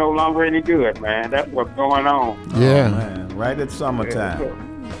conditioner, it's no longer any good, man. That's what's going on. Yeah. Oh, man. Right at summertime.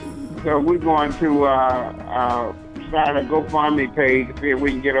 So we're going to start a GoFundMe page to see if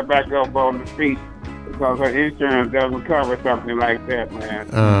we can get her back up on the feet, because her insurance doesn't cover something like that, man.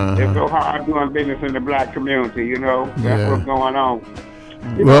 It's so hard doing business in the black community, you know. That's what's going on.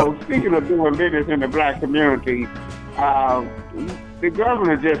 You know, speaking of doing business in the black community, the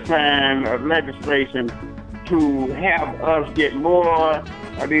governor just signed legislation to have us get more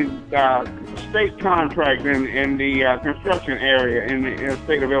of these state contracts in the construction area in the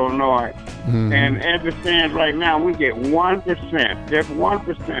state of Illinois. And as it stands right now, we get 1%, just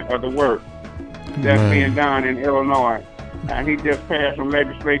 1% of the work that's being done in Illinois. And he just passed some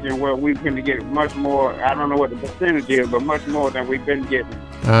legislation where we can get much more. I don't know what the percentage is, but much more than we've been getting.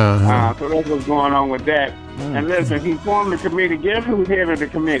 So that's what's going on with that. And listen, he formed the committee. Guess who's head of the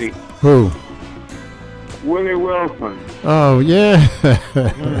committee? Who? Willie Wilson. Oh, yeah.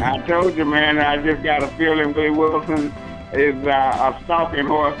 I told you, man, I just got a feeling Willie Wilson is a stalking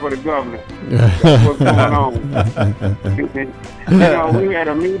horse for the governor. That's what's going on. You know, we had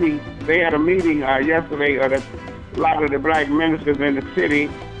a meeting. They had a meeting yesterday of a lot of the black ministers in the city,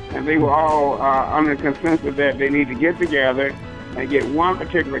 and they were all under consensus that they need to get together and get one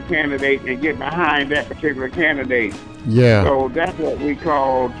particular candidate and get behind that particular candidate. Yeah. So that's what we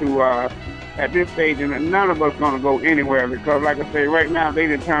call to, at this stage, and none of us going to go anywhere because, like I say, right now they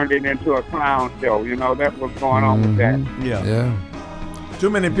done turned it into a clown show. You know, that's what's going on with that. Yeah. Too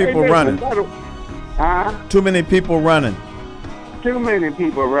many people running. Too many people running. Too many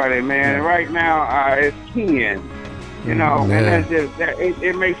people running, man. And right now, it's 10. You know, and that's just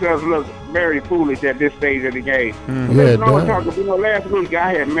it makes us look very foolish at this stage of the game. You know, last week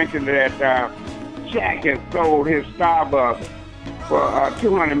I had mentioned that Shaq has sold his Starbucks for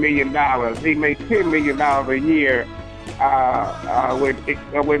 $200 million. He makes $10 million a year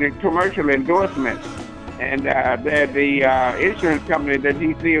with commercial endorsements, and that the insurance company that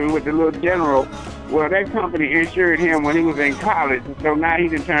he's dealing with, the little general. Well, that company insured him when he was in college, and so now he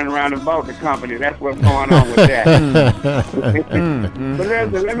can turn around and bought the company. That's what's going on with that. But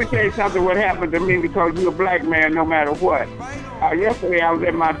listen, let me tell you something what happened to me, because you're a black man no matter what. Yesterday I was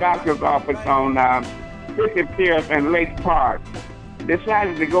at my doctor's office on 55th and Lake Park.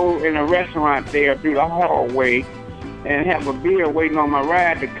 Decided to go in a restaurant there through the hallway and have a beer waiting on my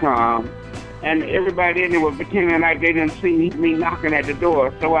ride to come. And everybody in there was pretending like they didn't see me knocking at the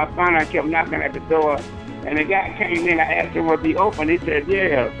door. So I finally kept knocking at the door. And the guy came in, I asked him, was he open? He said,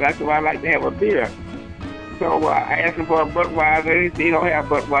 yeah. So that's why I like to have a beer. So I asked him for a Budweiser. He said, he don't have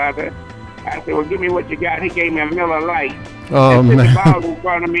Budweiser. I said, well, give me what you got. He gave me a Miller Lite. Oh, and man. the bottle in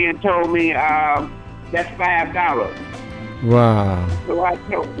front of me and told me, that's $5. Wow. So I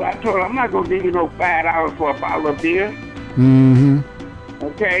told him, I'm not going to give you no $5 for a bottle of beer. Mm-hmm.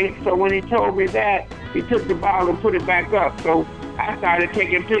 Okay, so when he told me that, he took the bottle and put it back up. So I started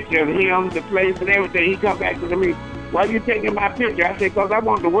taking pictures of him, the place, and everything. He come back to me, why are you taking my picture? I said, because I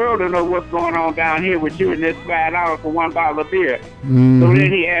want the world to know what's going on down here with you and this $5 for one bottle of beer. So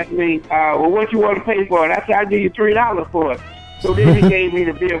then he asked me, well, what you want to pay for it? I said, I'll give you $3 for it. So then he gave me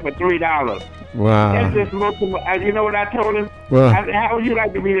the beer for $3. Wow. That's just multiple. You know what I told him? What? I said, how would you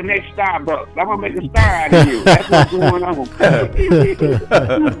like to be the next Starbucks? I'm going to make a star out of you. That's what's going on.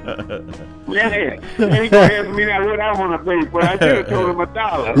 Yeah. And he going to ask me now what I want to pay for. I should have told him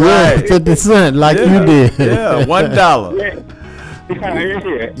 $1. Right. 50 cents like you did. Yeah, $1.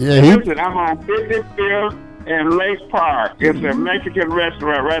 Yeah. Listen, I'm on 55th and Lake Park. It's a Mexican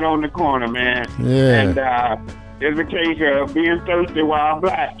restaurant right on the corner, man. Yeah. And it's a case of being thirsty while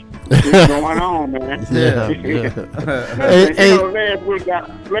black. What's going on, man? Yeah.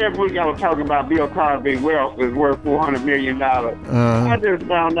 Last week I was talking about Bill Cosby's wealth is worth $400 million. I just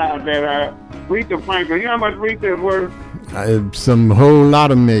found out that Aretha Franklin, you know how much Aretha is worth? Some whole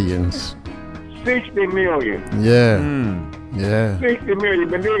lot of millions. 60 million. Yeah. Yeah. 60 million.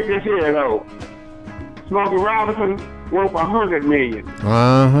 But this here, though. Smokey Robinson worth 100 million.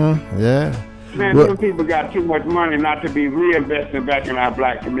 Yeah. Man, some people got too much money not to be reinvesting back in our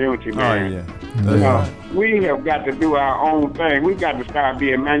black community, man. You know, we have got to do our own thing. We got to start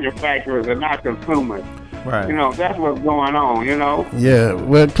being manufacturers and not consumers. Right. You know, that's what's going on, you know? Yeah.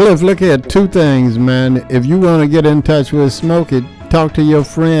 Well, Cliff, look at two things, man. If you want to get in touch with Smokey, talk to your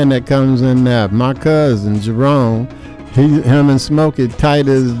friend that comes in there. My cousin, Jerome. Him and Smokey tight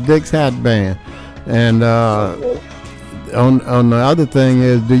as Dick's Hat Band. And on the other thing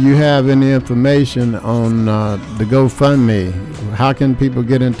is, do you have any information on the GoFundMe? How can people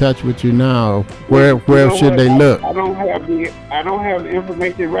get in touch with you now? Where should they look? I don't have the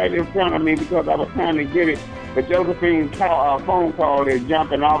information right in front of me because I was trying to get it. But Josephine's phone call is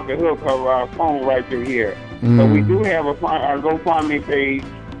jumping off the hook of our phone right through here. So we do have a GoFundMe page,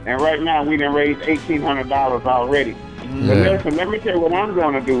 And right now, we done raised $1,800 already. But listen, let me tell you what I'm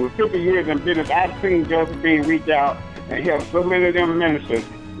going to do. With 50 years in business, I've seen Josephine reach out and help so many of them ministers.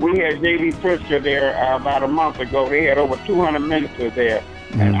 We had J.D. Pritzker there about a month ago. They had over 200 ministers there.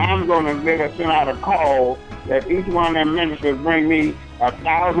 And I'm going to let her send out a call that each one of them ministers bring me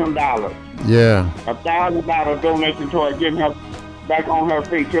 $1,000. Yeah. $1,000 donation toward getting her back on her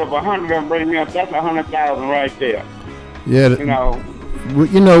feet. So if 100 of them bring me up, that's 100,000 right there. Yeah. You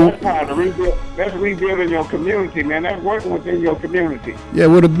know. That's how to rebuild. That's rebuilding your community, man. That's working within your community. Yeah,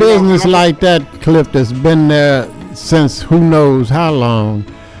 with a business like that, Cliff, that's been there since who knows how long,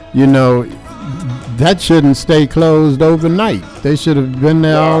 that shouldn't stay closed overnight. They should have been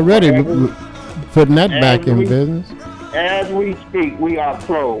there already, putting that back in business. As we speak, we are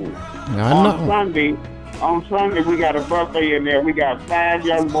closed. I know. On Sunday, we got a buffet in there. We got 5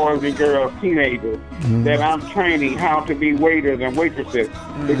 young boys and girls, teenagers, that I'm training how to be waiters and waitresses.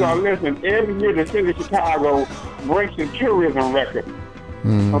 Because listen, every year the city of Chicago breaks the tourism record.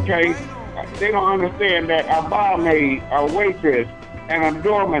 Okay? They don't understand that a barmaid, a waitress, and a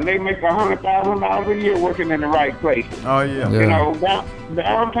doorman, they make $100,000 a year working in the right place. Oh, yeah.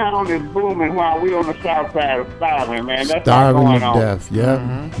 Downtown is booming while we on the south side are starving, man. That's starving not to going death, on.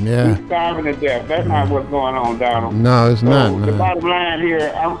 Yeah. We're starving to death. That's not what's going on, Donald. No, it's not. The bottom line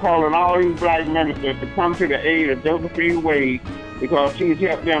here, I'm calling all these black ministers to come to the aid of Josephine Wade because she's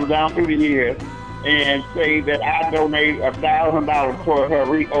helped them down through the years and say that I donate $1,000 toward her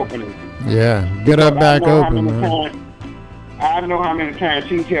reopening. Yeah, get her back open, man. I know how many times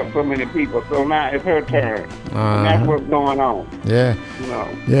she's helped so many people, so now it's her turn. And that's what's going on. Yeah.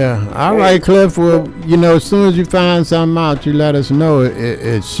 Yeah. All right, Cliff. Well, as soon as you find something out, you let us know.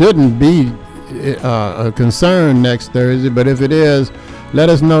 It shouldn't be a concern next Thursday, but if it is, let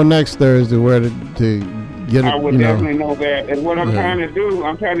us know next Thursday where to get it. I would definitely know that. And what I'm trying to do,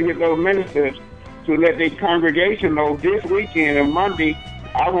 I'm trying to get those ministers to let their congregation know this weekend and Monday,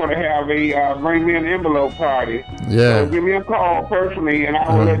 I want to have a bring me an envelope party. Yeah. So give me a call personally, and I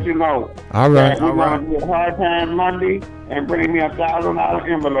will let you know. All right. We're going to do a hard time Monday and bring me $1,000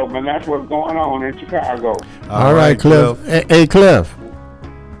 envelope, and that's what's going on in Chicago. All right, Cliff. Hey, Cliff.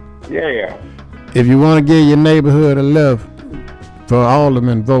 Yeah. If you want to give your neighborhood a lift for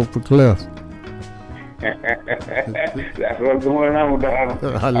Alderman, vote for Cliff. That's what's going on, Donald.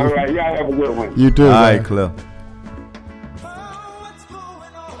 All right, y'all have a good one. You too. All right, Cliff.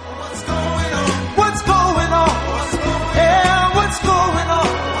 What's going on? Yeah, what's going on?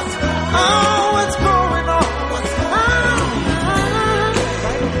 Oh, what's going on?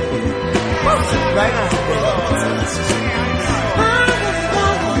 Right on.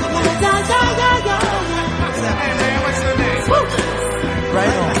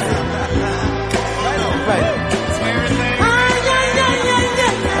 Right on.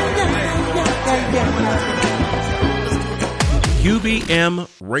 UBM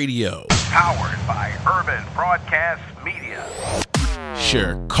Radio. Powered by Urban Broadcast Media.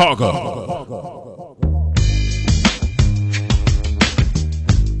 Chicago.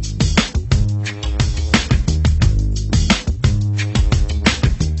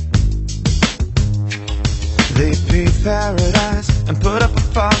 They paved paradise and put up a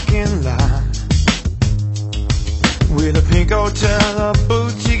fucking line with a pink hotel, a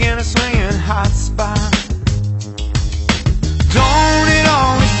boutique, and a swinging hot spot. Don't it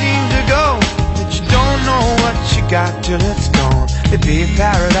always seem to go that you don't know what you got till it's gone? They paved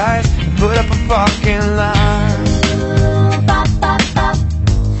paradise and put up a fucking line.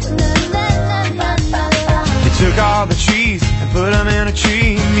 They took all the trees and put them in a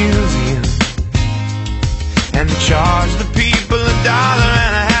tree museum. And they charge the people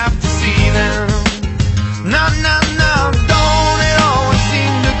 $1.50 to see them. No, don't it always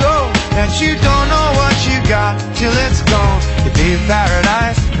seem to go that you don't know what you got till it's gone? You pay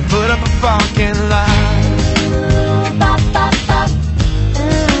paradise and put up a fucking lie.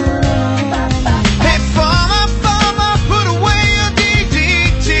 Hey, farmer, put away your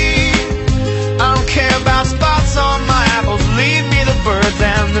DDT. I don't care about spots on my apples. Leave me the birds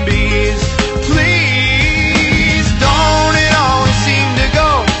and the bees, please.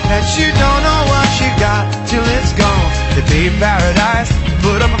 That you don't know what you got till it's gone. They paved paradise,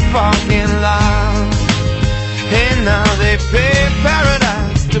 put up a fucking lie. Hey, now they paved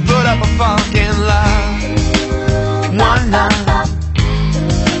paradise to put up a fucking lie. One night.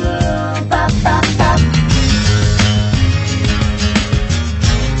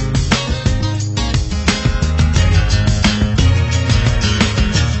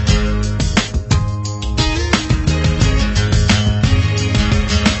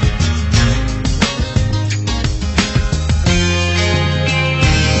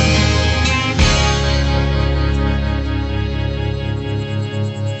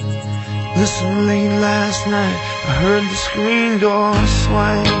 last night I heard the screen door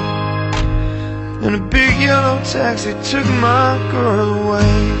swing, and a big yellow taxi took my girl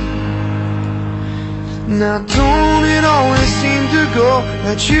away. Now don't it always seem to go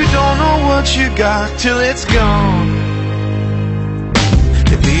that you don't know what you got till it's gone?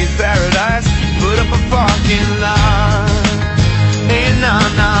 To be in paradise, put up a parking lot. Hey,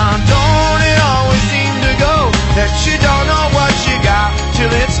 nah, don't it always seem to go that you don't know what you got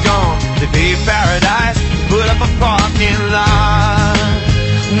till it's gone? To be in paradise, put up a parking lot.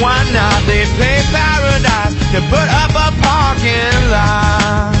 Why not? They pay paradise to put up a parking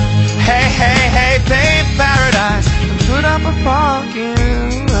lot. Hey, pay paradise and put up a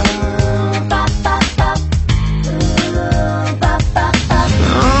parking lot. I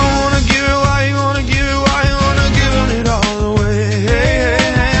don't wanna give it, why you wanna give it, why you wanna give it all away? Hey,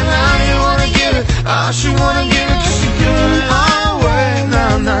 now you wanna give it, I should wanna give it, 'cause you're giving it all away.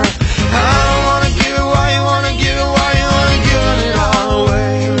 Nah, I don't wanna give it, why you wanna give it, why you wanna give it all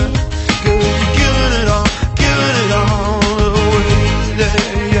away? Girl, you're giving it all away.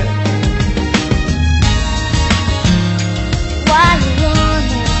 Yeah. Why you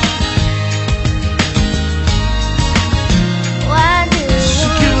wanna? Why do you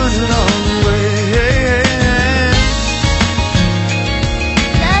She's giving it all away.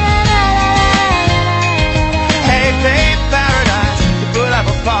 Hey, pay paradise to put up a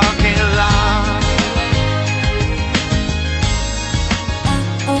parking lot.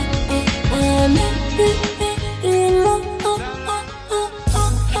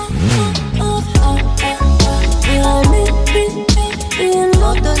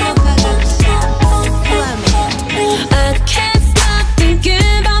 I can't stop thinking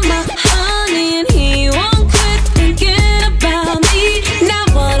about my honey, and he won't quit thinking about me. Now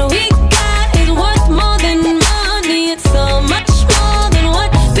what we got is worth more than money. It's so much more than what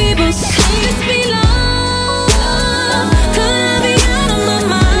people say. Could this be love? Could I be out of my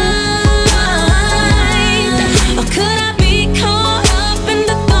mind? Or could I be caught up in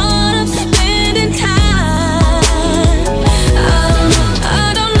the thought of spending time? I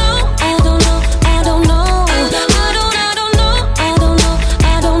don't know.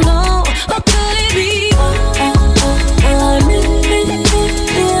 What could it be? I don't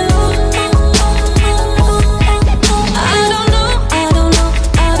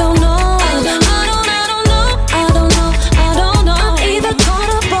know. I'm either caught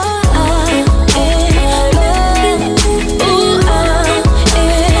up or I'm in love. Ooh, I'm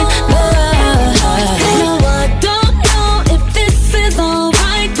in love. No, I don't know if this is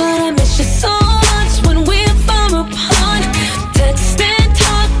alright, but I miss you so much when we're far apart. Text and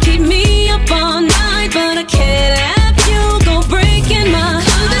talk keep me up all night, but I can't have you go breaking my heart.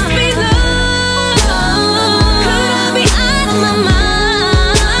 Could this be love? Could I be out of my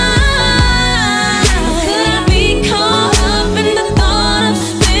mind? Could I be caught up in the thought of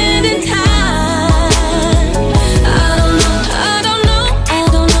spending time? I don't know.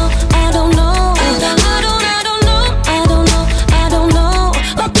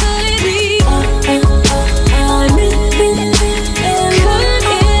 What could it be? Could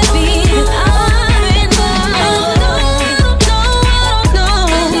it be that I'm in love?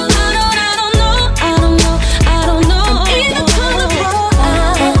 I'm either caught up or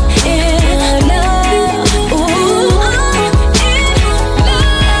I'm in love. Ooh, I'm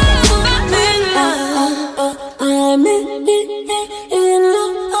in love.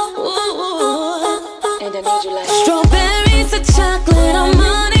 Strawberries to chocolate, I'm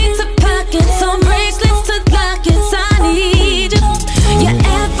money to pockets, some bracelets to lockets. I need you. You're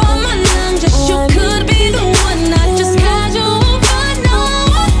air for my lungs, just you could be the one. Not just casual, but no,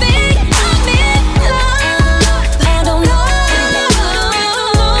 I think I'm in love. I don't know.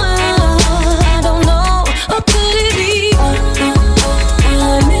 What could it be?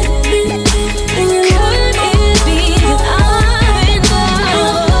 I'm in. Could it be that I'm in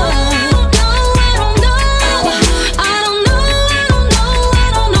love? I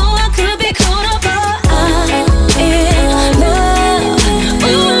don't know. I could be caught up, but I'm in love.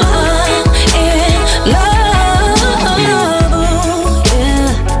 Ooh, I'm in love. Yeah.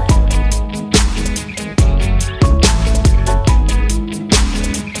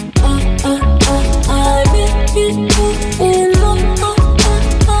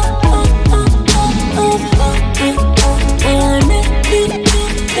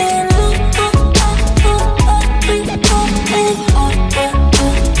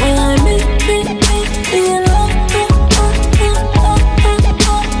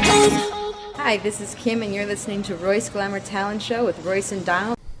 Hi, this is Kim, and you're listening to Royce Glamour Talent Show with Royce and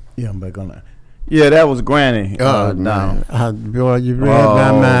Donald. Yeah, I'm back on that. Yeah, that was Granny. Man. Boy, you read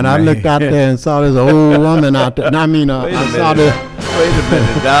my mind. I looked out there and saw this old woman out there. I mean, I saw this. Wait a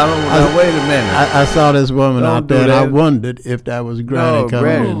minute, Donald. Wait a minute. I saw this woman out there, and I wondered if that was Granny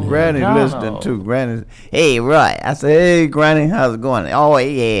coming in. Granny listening too. Granny. Hey, Roy. I said, hey, Granny, how's it going? Oh,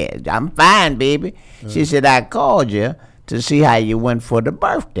 yeah, I'm fine, baby. She said, I called you to see how you went for the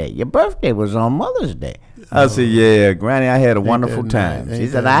birthday. Your birthday was on Mother's Day. I said, yeah, Granny, I had a wonderful time. She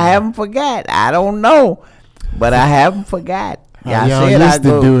said, I haven't forgot. I don't know, but I haven't forgot. Yeah, I said I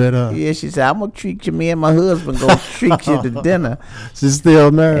go. Do it, Yeah, she said, I'm going to treat you. Me and my husband going to treat you to dinner. She's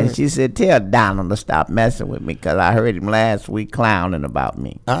still married. And she said, tell Donald to stop messing with me because I heard him last week clowning about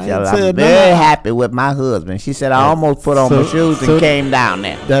me. I'm very happy with my husband. She said, I almost put on my shoes and came down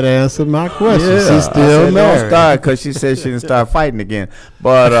there. That answered my question. Yeah, She's still married. Don't start because she said she didn't start fighting again.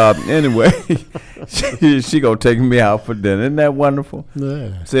 But anyway, she going to take me out for dinner. Isn't that wonderful?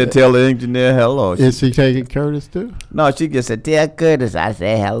 Yeah. Said, tell the engineer hello. Is she taking Curtis too? No, she just said, tell Curtis I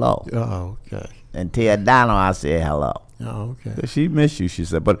said hello. Oh, okay. And tell Donald I said hello. Oh, okay. She missed you, she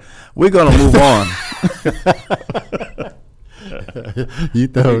said. But we're going to move on. You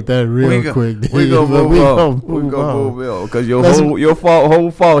thought that real quick. We're going to move on. We're going to move on. Because your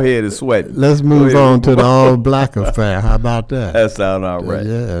whole forehead is sweating. Let's move on to the All Black affair. How about that? That sounds all right.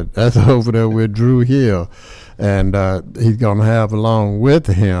 Yeah, that's over there with Drew Hill. And he's going to have along with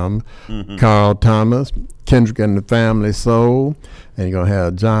him Carl Thomas, Kendrick and the Family Soul, and you're going to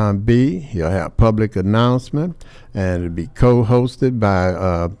have John B. He'll have Public Announcement, and it'll be co-hosted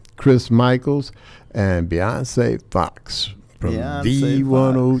by Chris Michaels and Beyonce Fox from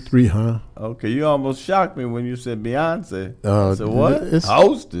V103, huh? Okay, you almost shocked me when you said Beyonce. I said, what? It's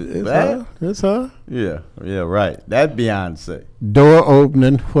hosted. It's her. Yeah, right. That Beyonce. Door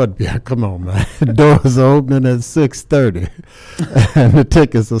opening, come on, man. Doors opening at 6:30, and the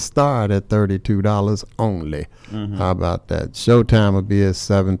tickets will start at $32 only. How about that? Showtime will be at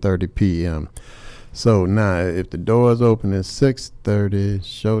 7:30 p.m. So now, if the doors open at 6:30,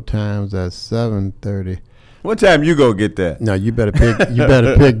 showtime's at 7:30. What time you go get that? No, you better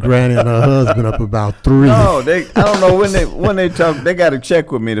pick Granny and her husband up about 3. No, I don't know when they talk. They got to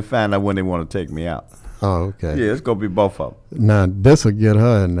check with me to find out when they want to take me out. Oh, okay. Yeah, it's gonna be both of them. Now this will get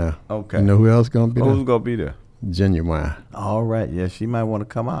her in there. Okay. You know who else gonna be there? Who's gonna be there? Genuine. All right. Yeah, she might want to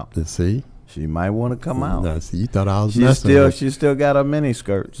come out. Let's see. She might want to come out. No, see, you thought I was messing with She still got her mini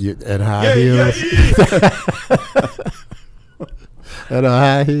skirts. And high heels. And her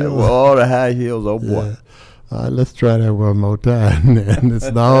high heels. Well, all the high heels, oh boy. Yeah. All right, let's try that one more time. And it's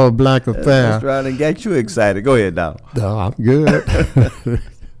the All Black affair. Let's try to get you excited. Go ahead, Donald. No, I'm good.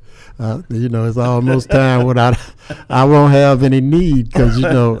 It's almost time without I won't have any need because,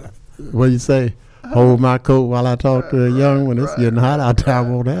 what do you say? Hold my coat while I talk to a young one. It's getting hot out there. I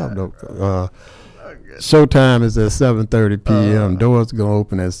won't have no. Showtime is at 7:30 p.m. Doors going to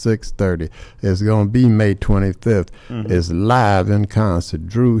open at 6:30. It's going to be May 25th. It's live in concert.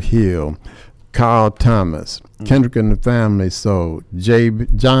 Drew Hill, Carl Thomas, Kendrick and the Family Soul,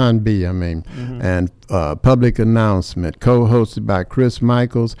 John B. And Public Announcement, co-hosted by Chris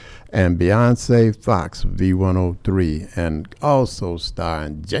Michaels and Beyonce Fox, V103, and also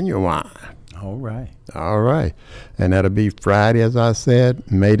starring Genuine. All right. And that'll be Friday, as I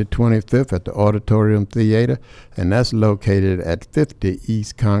said, May the 25th at the Auditorium Theater, and that's located at 50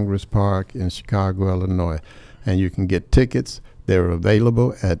 East Congress Park in Chicago, Illinois. And you can get tickets. They're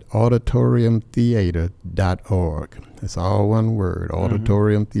available at auditoriumtheater.org. It's all one word,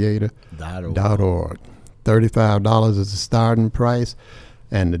 auditoriumtheater.org. $35 is the starting price,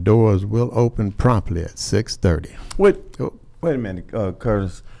 and the doors will open promptly at 6:30. Wait a minute,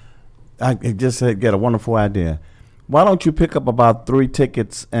 Curtis. I just got a wonderful idea. Why don't you pick up about 3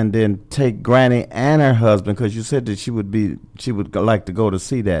 tickets and then take Granny and her husband, because you said that she would like to go to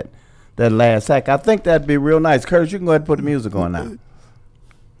see that last act. I think that'd be real nice. Curtis, you can go ahead and put the music on now.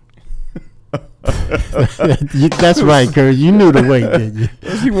 That's right, Curtis. You knew the way, didn't you?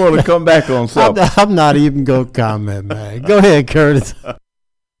 You want to come back on something. I'm not even going to comment, man. Go ahead, Curtis.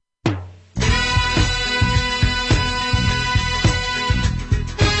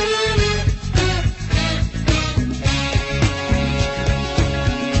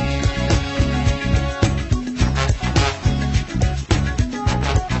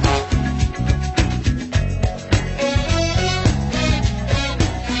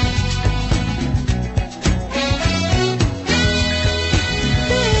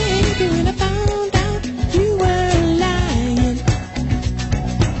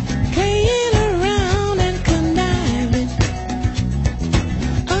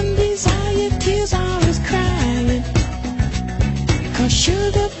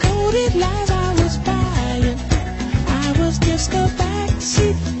 Sugar-coated lies are was just a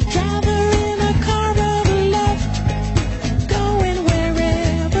backseat driver in a car of love, going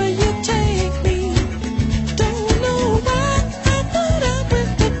wherever you take me. Don't know why I put up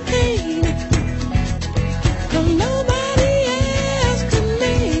with the pain, 'cause nobody else could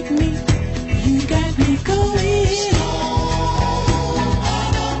make me. You got me going.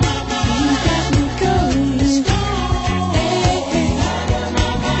 You got me going. Hey, hey.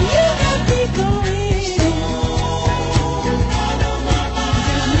 You got me going.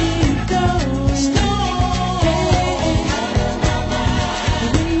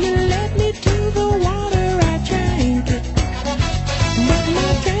 When you led me to the water, I drank it, but I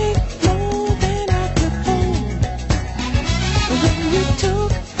drank more than I could hold. When you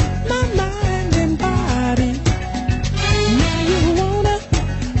took my mind and body, now you wanna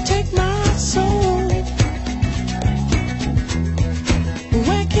take my soul.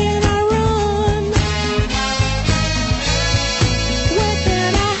 Where can I run? Where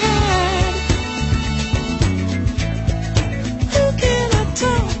can I hide? Who can I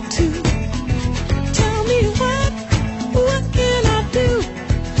talk to? Tell me what can I do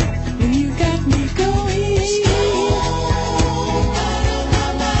when you got me going?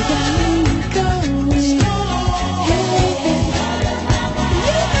 You got me going. Hey, hey.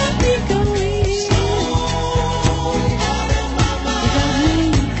 You got me going. You got me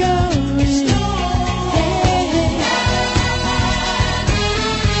going. Hey, hey.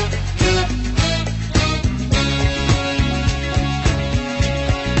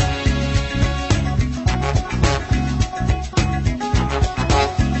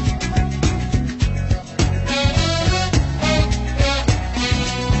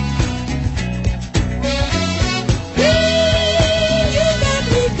 You got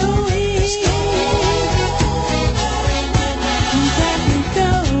me going. You got me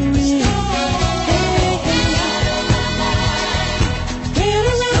going. Hey, hey. Been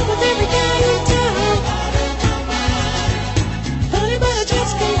around with every guy in town, honey, but I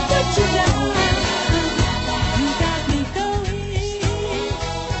just can't put you down. You got me going.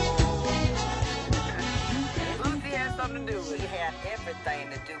 Lucy had something to do with it. He had everything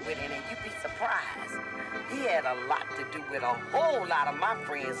to do with it, and you'd be surprised. He had a lot to do with a whole lot of my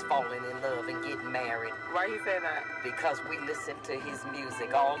friends falling in love and getting married. Why you say that? Because we listened to his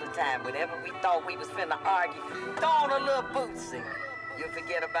music all the time. Whenever we thought we was finna argue, throw on a little bootsy. You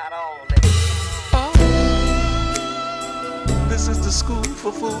forget about all that. This is the school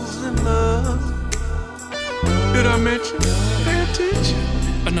for fools in love. Did I mention? Pay attention.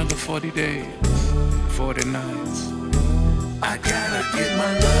 Another 40 days, 40 nights. I gotta get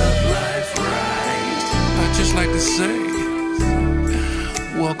my love life right. I just like to say,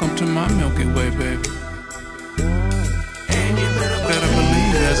 welcome to my Milky Way, baby. And you better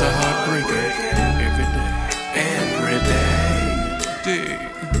believe there's a heartbreaker every day. Every day. Dig.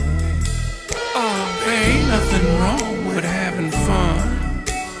 Oh, there ain't nothing wrong with having fun,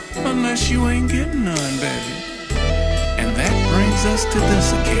 unless you ain't getting none, baby. And that brings us to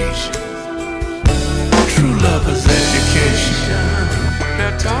this occasion. True lover's education.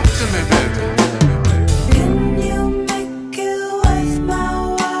 Now talk to me, baby. Can you make it worth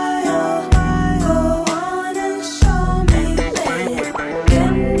my while? Go on and show me, baby.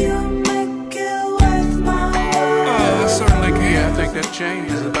 Can you make it worth my while? I certainly can. I think that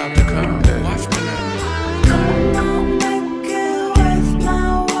change is about to come, baby. Watch me now. Come on, make it worth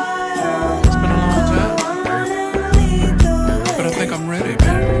my while. It's been a long time, Go on and lead the way. but I think I'm ready,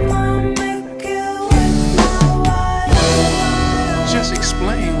 baby. Come on, make it worth my while. Just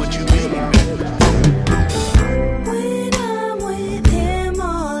explain what you mean, baby. When I'm with him,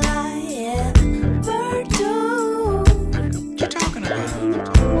 all I ever do What you talking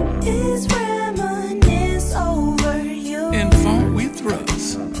about? is reminisce over you. In funk we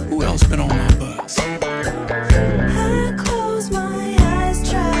thrust.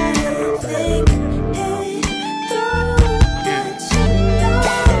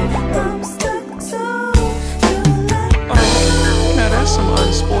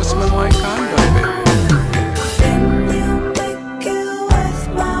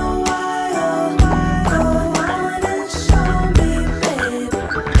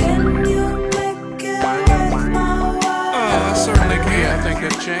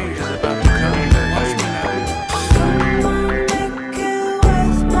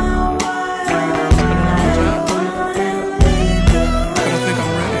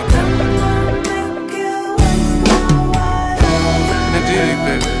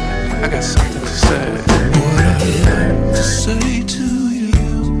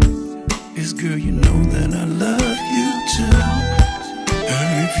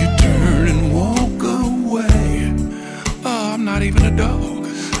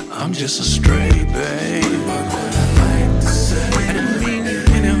 just a stray, babe. But what I like to say, I didn't mean you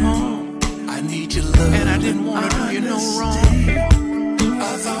any harm. I need your love, and I didn't want to do you no wrong.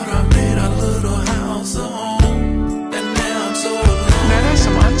 I thought I made a little house a home, and now I'm so alone. Now that's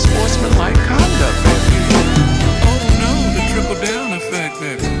some unsportsmanlike conduct, baby. Oh no, the trickle down effect,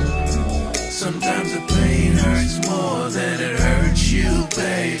 baby. Sometimes the pain hurts more than it hurts you,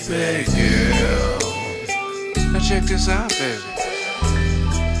 baby girl. Now check this out, baby.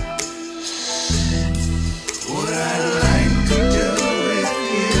 What I'd like to do with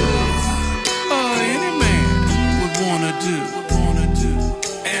you, oh, any man would wanna do,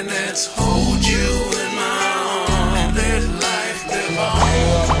 and that's hold you in my arms and let life live on.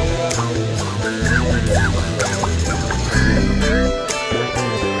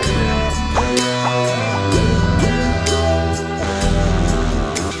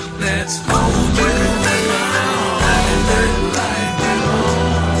 Let's hold you in my arms and let life live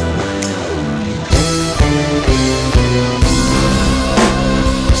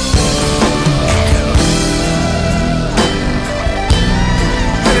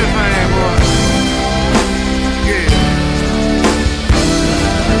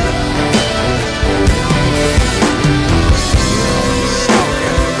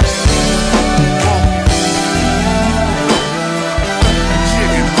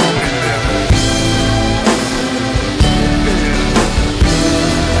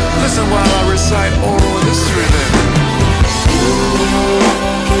while I recite oral history,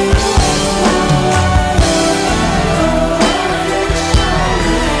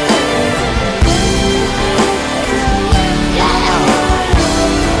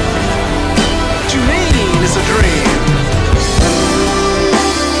 what you mean it's a dream?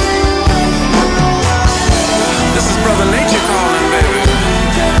 This is Brother Nature calling, baby.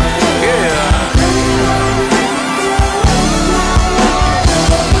 Yeah.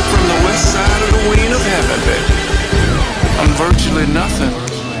 Side of the wing of heaven, baby. I'm virtually nothing.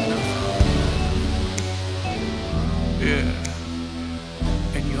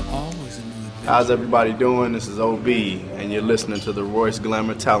 Yeah. And you're always in the How's everybody doing? This is OB, and you're listening to the Royce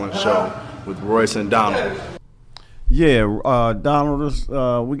Glamour Talent Show with Royce and Donald. Yeah, Donald,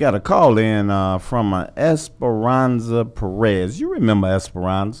 we got a call in from Esperanza Perez. You remember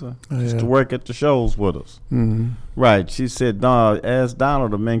Esperanza? Oh, yeah. Used to work at the shows with us. Mm-hmm. Right. She said, ask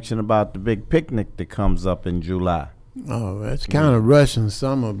Donald to mention about the big picnic that comes up in July. Oh, it's kind of rushing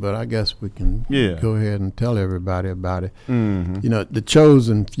summer, but I guess we can go ahead and tell everybody about it. Mm-hmm. You know, the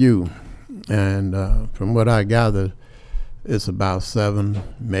chosen few, and from what I gather, it's about 7,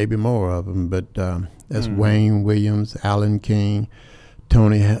 maybe more of them, but that's Wayne Williams, Alan King,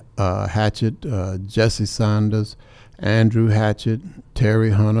 Tony Hatchett, Jesse Saunders, Andrew Hatchett, Terry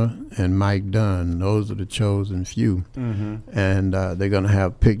Hunter, and Mike Dunn. Those are the chosen few. Mm-hmm. And they're going to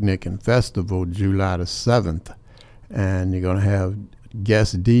have picnic and festival July the 7th. And you're going to have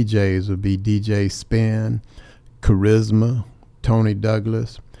guest DJs will be DJ Spin, Charisma, Tony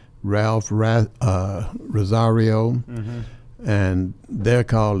Douglas, Ralph Rosario, and they're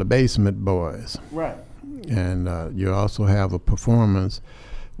called the Basement Boys. Right. And you also have a performance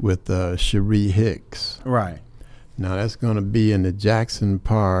with Cherie Hicks. Right. Now that's going to be in the Jackson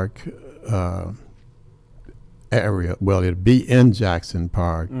Park area. Well, it'll be in Jackson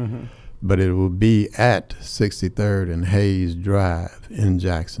Park, but it will be at 63rd and Hayes Drive in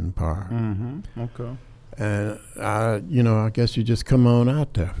Jackson Park. Okay. And I guess you just come on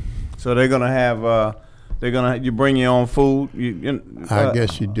out there. So they're gonna have you bring your own food. I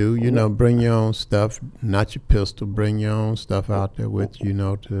guess you do. Bring your own stuff, not your pistol. Bring your own stuff out there with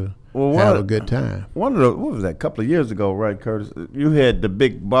to have a good time. What was that? A couple of years ago, right, Curtis? You had the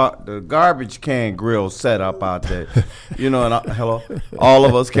the garbage can grill set up out there. And hello, all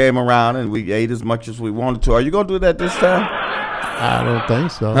of us came around and we ate as much as we wanted to. Are you gonna do that this time? I don't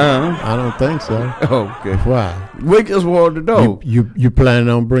think so. I don't think so. Okay. Why? We just wanted to know. You planning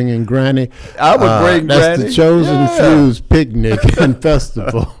on bringing Granny? I would bring that's Granny. The Chosen Few's picnic and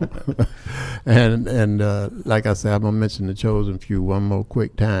festival. and like I said, I'm gonna mention the Chosen Few one more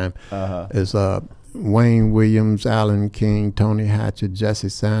quick time. It's Wayne Williams, Alan King, Tony Hatchett, Jesse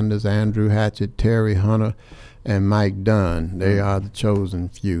Sanders, Andrew Hatchett, Terry Hunter, and Mike Dunn. They are the Chosen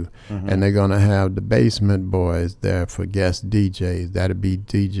Few. And they're going to have the Basement Boys there for guest DJs. That'll be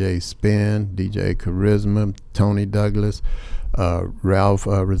DJ Spin, DJ Charisma, Tony Douglas, Ralph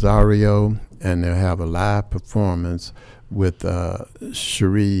Rosario, and they'll have a live performance with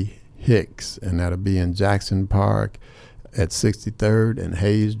Cherie Hicks, and that'll be in Jackson Park at 63rd and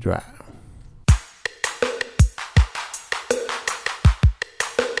Hayes Drive.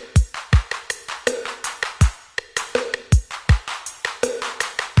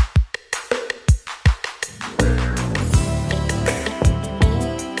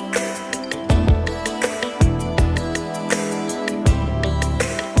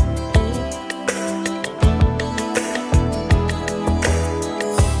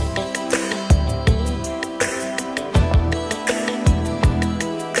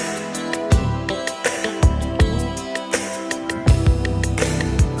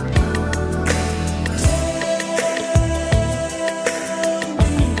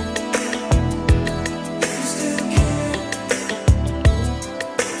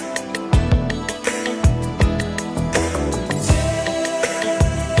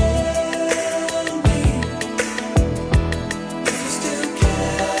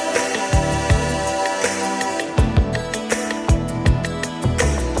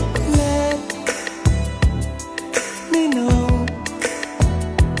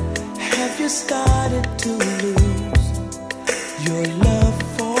 you started to lose your love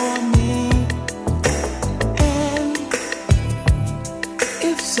for me? And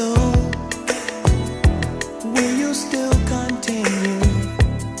if so, will you still continue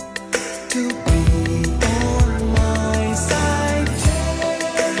to be on my side? Tell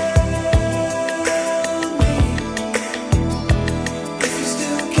me if you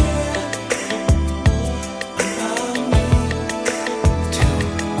still care about me. Tell me.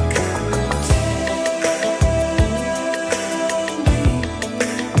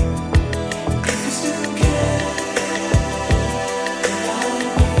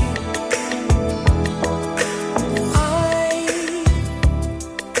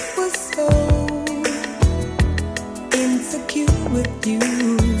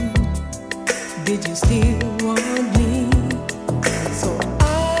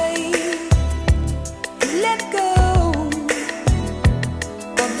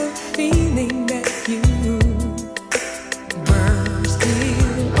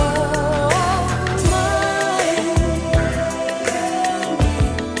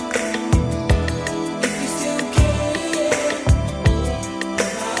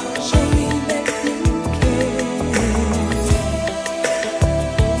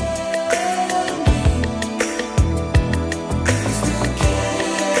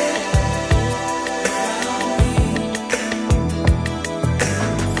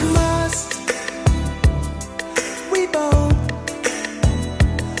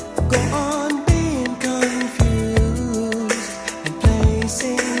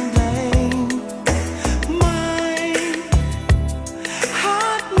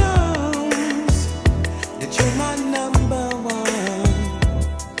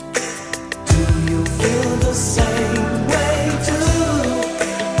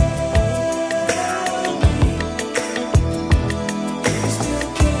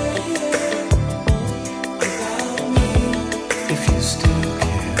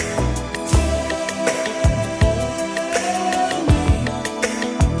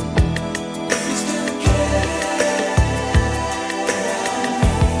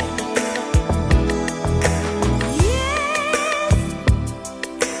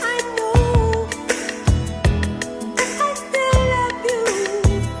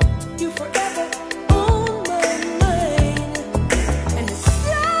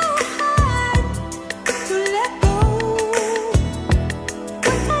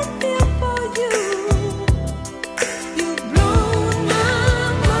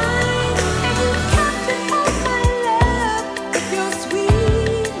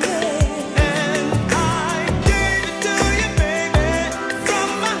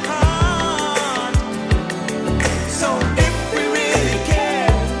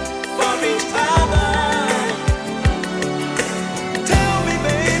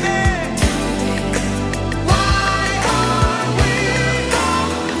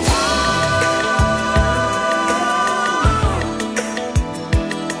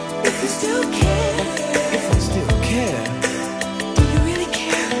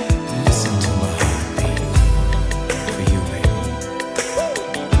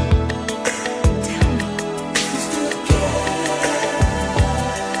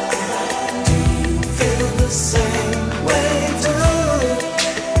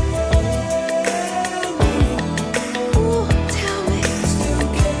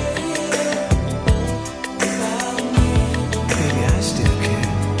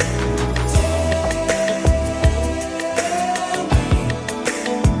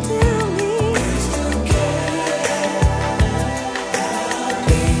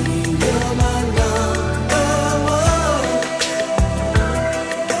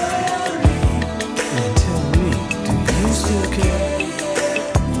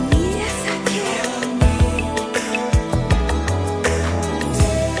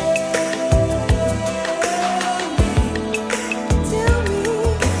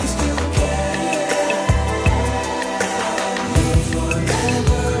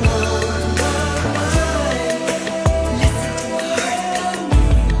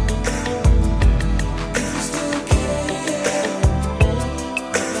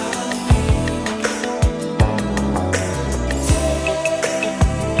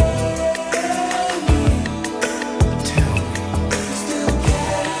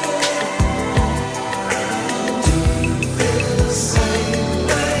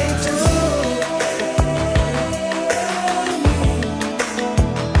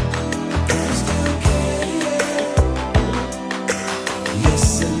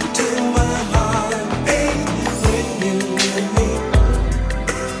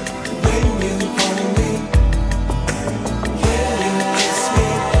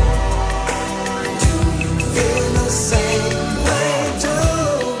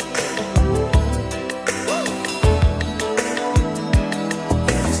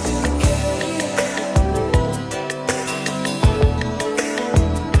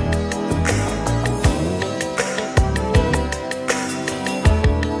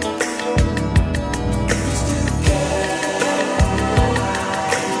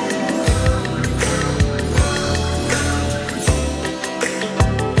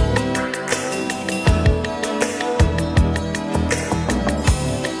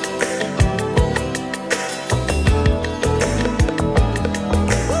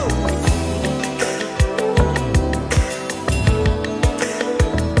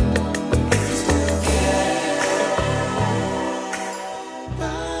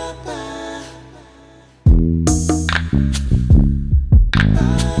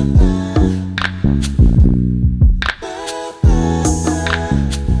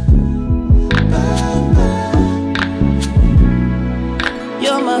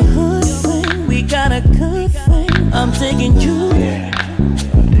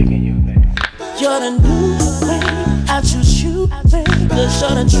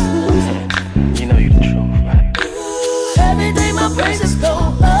 show the truth. You know you the truth, right? Every day my praises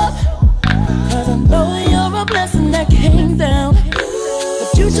go up, 'cause I know you're a blessing that came down.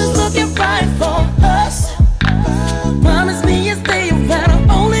 But you just looking right for us. Promise me you'll stay around.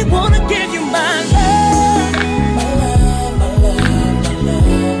 I only wanna give you my love. My love, my love, my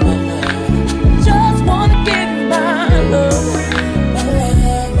love, my love. Just wanna give you my love. My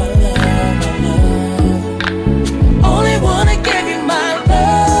love, my love, my love. Only wanna give you my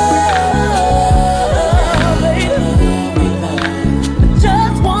love, baby. I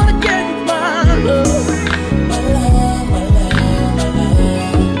just wanna give you my love. My love, my love, my love,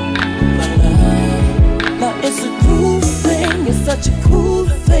 my love. Now it's a cool thing, it's such a cool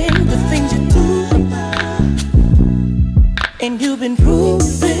thing, the things you do. And you've been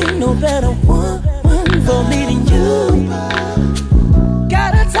proving no better woman for meeting you.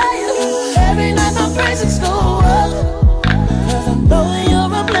 Gotta tell you, every night my praises go up, 'cause I know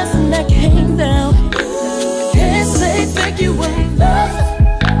you're a blessing that came down. Can't say thank you enough.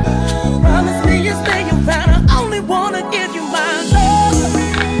 Promise me you'll stay around. I only wanna give you my love.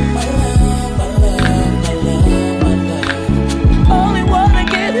 My love, my love, my love, my love. Only wanna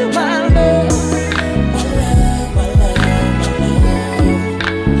give you my love. My love, my love, my love.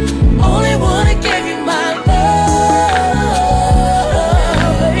 Only wanna give you my love,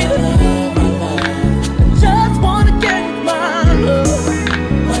 baby. I just wanna give you my love.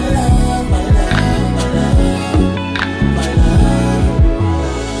 My love, my love, my love, my love.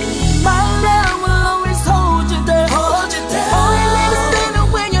 My love will always hold you there. Hold you down. Only leave it standing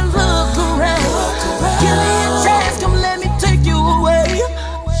when you look around. Give me a chance, come let me take you away.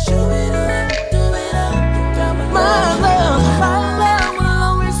 My love will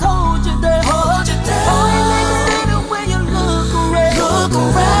always hold you there. Hold you down. Only leave it standing when you look around. Look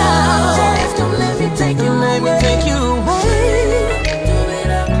around. Chance, come let me take you away.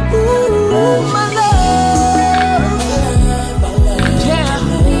 Ooh, my love. Yeah.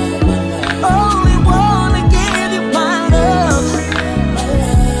 Only wanna give you my love.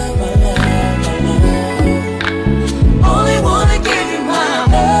 Only wanna give you my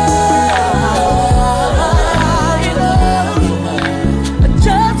love. I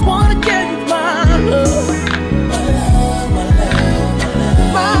just wanna give you my love.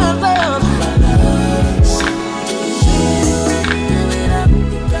 My love. My love.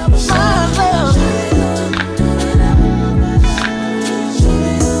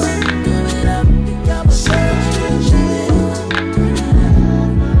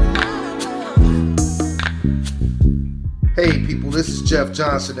 Hey people, this is Jeff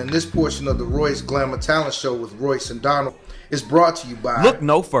Johnson, and this portion of the Royce Glamour Talent Show with Royce and Donald is brought to you by... Look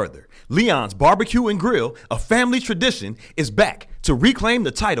no further. Leon's Barbecue and Grill, a family tradition, is back to reclaim the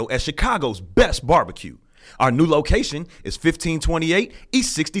title as Chicago's best barbecue. Our new location is 1528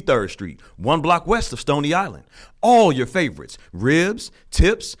 East 63rd Street, 1 block west of Stony Island. All your favorites, ribs,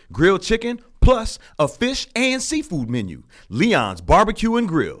 tips, grilled chicken, plus a fish and seafood menu. Leon's Barbecue and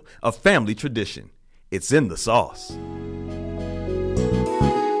Grill, a family tradition. It's in the sauce.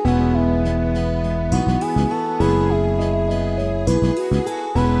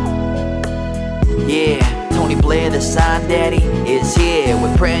 Yeah, Tony Blair, the sign daddy, is here.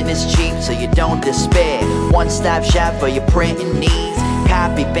 With printing is cheap, so you don't despair. One-stop shop for your printing needs.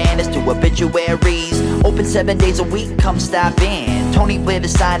 Copy banners to obituaries. Open 7 days a week, come stop in. Tony Blair, the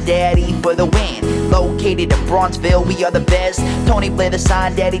sign daddy, for the win. Located in Bronxville, we are the best. Tony Blair, the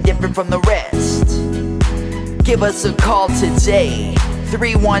sign daddy, different from the rest. Give us a call today.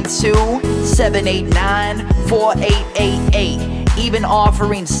 312-789-4888. Even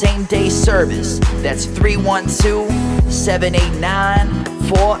offering same-day service. That's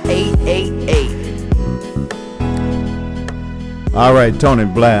 312-789-4888. All right, Tony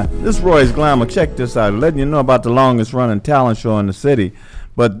Blair. This is Royce Glamour. Check this out. Letting you know about the longest running talent show in the city.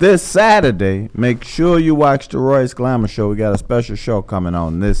 But this Saturday, make sure you watch the Royce Glamour show. We got a special show coming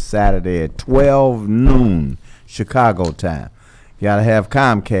on this Saturday at 12 noon Chicago time. You got to have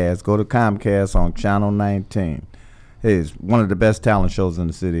Comcast. Go to Comcast on Channel 19. It's one of the best talent shows in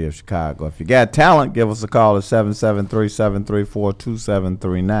the city of Chicago. If you got talent, give us a call at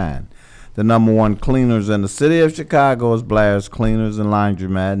 773-734-2739. The number one cleaners in the city of Chicago is Blair's Cleaners and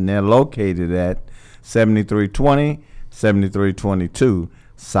Laundromat, and they're located at 7320, 7322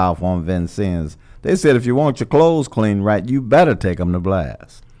 South on Vincennes. They said if you want your clothes cleaned right, you better take them to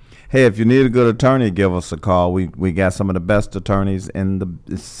Blair's. Hey, if you need a good attorney, give us a call. We got some of the best attorneys in the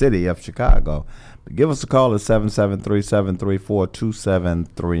city of Chicago. Give us a call at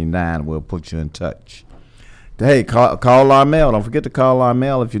 773-734-2739. We'll put you in touch. Hey, call our mail. Don't forget to call our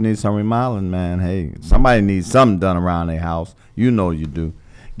mail if you need some remodeling, man. Hey, somebody needs something done around their house. You know you do.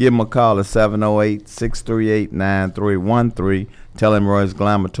 Give them a call at 708-638-9313. Tell him Royce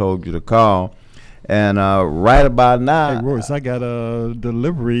Glamour told you to call. And right about now, hey Royce, I got a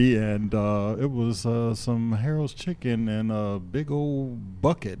delivery, and it was some Harold's chicken and big old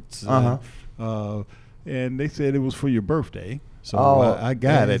buckets. And they said it was for your birthday, so I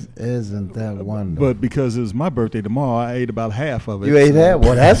got it. Isn't that wonderful? But because it was my birthday tomorrow, I ate about half of it. You ate half?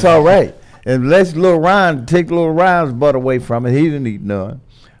 Well, that's all right. And let's take little Ryan's butt away from it. He didn't eat none.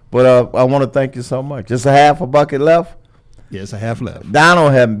 But I want to thank you so much. Just a half a bucket left? Yes, a half left.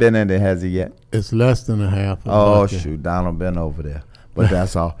 Donald haven't been in there, has he yet? It's less than a half. Shoot, Donald been over there. But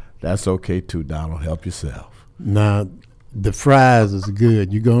that's all. That's okay too, Donald. Help yourself. Now, the fries is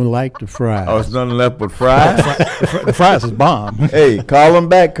good. You're gonna like the fries. Oh, it's nothing left but fries. The fries is bomb. Hey, call him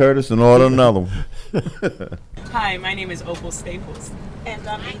back, Curtis, and order another one. Hi, my name is Opal Staples. And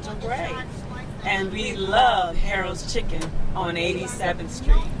I'm Angel Gray. And we love Harold's Chicken on 87th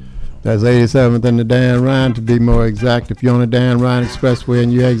Street. That's 87th and the Dan Ryan, to be more exact. If you're on the Dan Ryan Expressway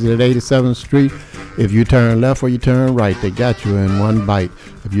and you exit at 87th Street, if you turn left or you turn right, they got you in one bite.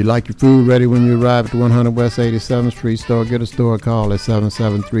 If you like your food ready when you arrive at the 100 West 87th Street store, get a store call at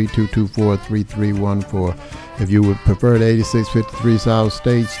 773-224-3314. If you would prefer the 8653 South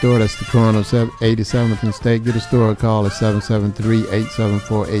State store, that's the corner of 87th and State, get a store call at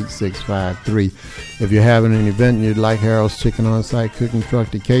 773-874-8653. If you're having an event and you'd like Harold's Chicken on-site cooking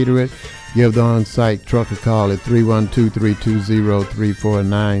truck to cater it, give the on-site truck a call at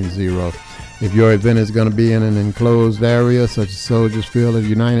 312-320-3490. If your event is going to be in an enclosed area, such as Soldiers Field or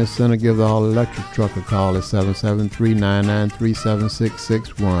United Center, give the all-electric truck a call at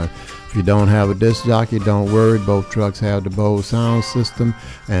 773-993-7661. If you don't have a disc jockey, don't worry. Both trucks have the Bose sound system,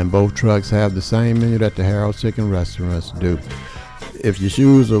 and both trucks have the same menu that the Harold's Chicken restaurants do. If your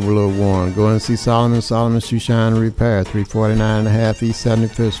shoes are a little worn, go and see Solomon Shoe Shine and Repair, 349.5 East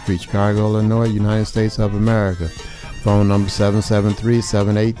 75th Street, Chicago, Illinois, United States of America. Phone number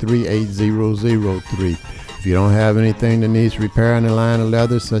 773-783-8003. If you don't have anything that needs repair in the line of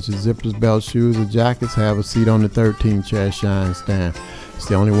leather, such as zippers, belts, shoes, or jackets, have a seat on the 13 chair shine stand. It's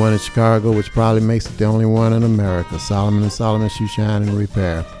the only one in Chicago, which probably makes it the only one in America. Solomon Shoe Shine and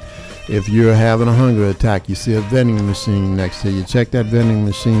Repair. If you're having a hunger attack, you see a vending machine next to you. Check that vending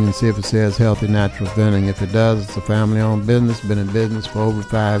machine and see if it says Healthy Natural Vending. If it does, it's a family-owned business, been in business for over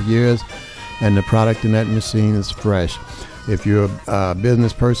 5 years, and the product in that machine is fresh. If you're a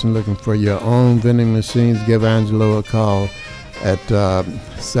business person looking for your own vending machines, give Angelo a call at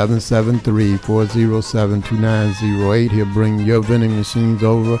 773-407-2908. He'll bring your vending machines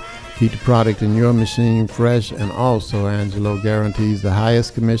over, keep the product in your machine fresh, and also Angelo guarantees the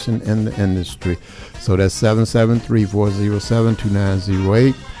highest commission in the industry. So that's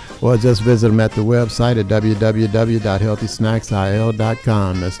 773-407-2908. Or just visit them at the website at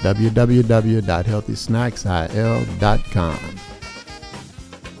www.healthysnacksil.com. That's www.healthysnacksil.com.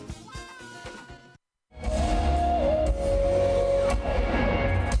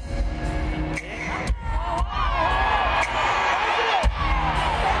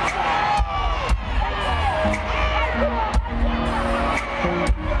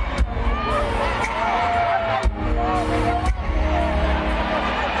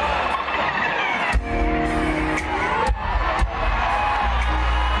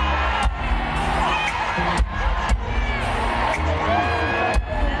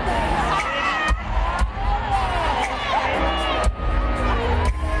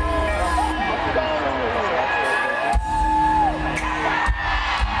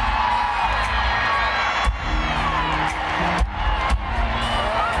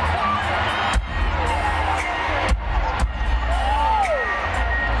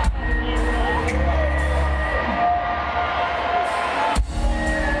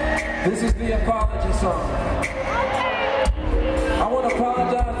 This is the apology song. I want to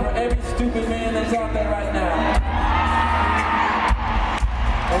apologize for every stupid man that's out there right now.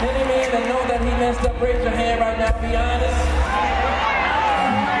 And any man that knows that he messed up, raise your hand right now, be honest.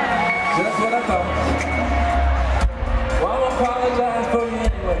 So that's what I thought. Well, I'm going to apologize for you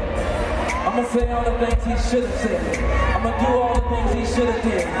anyway. I'm going to say all the things he should have said. I'm going to do all the things he should have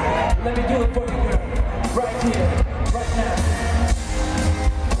did. Let me do it for you, girl. Right here, right now.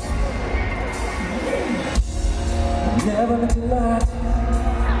 Never meant to lie to you.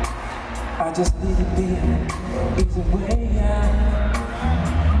 I just needed the easy way out.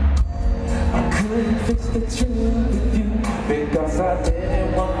 I couldn't fix the truth with you because I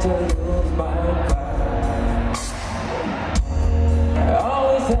didn't want to lose my vibe. I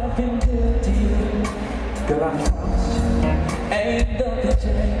always have been good to you Girl, I promise you, ain't nothing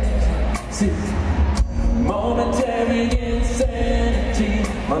changed. See, momentary insanity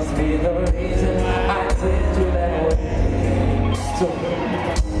must be the reason I treat you that way.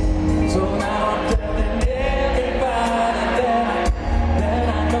 So now I'm telling everybody that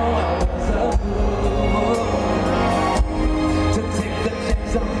I know I was a fool to take the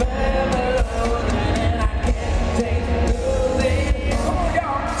chance on Babylon, and I can't take losing. Come on,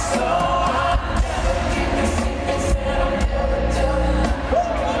 y'all. So I'll never keep it secret, and I'll never tell you.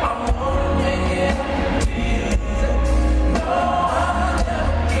 I wanna make it up to you. No, I'll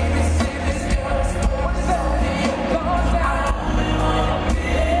never keep it secret, girl. What's up to you? 'Cause I only wanna be.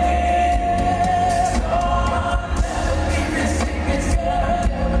 So I'll never keep it secret, and I'll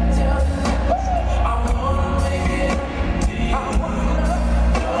never tell you. I wanna make it up to you. I wanna.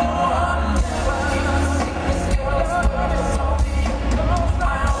 No, I'll never keep it secret, girl. It's all to you. 'Cause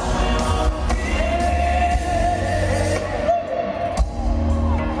I only wanna be.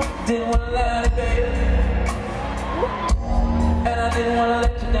 Didn't wanna lie to you, and I didn't wanna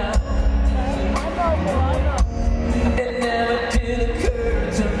let you down. It never did occur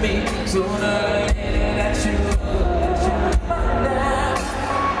to me sooner or later that you would find out.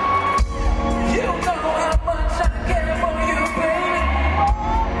 You know how much I care for you, baby,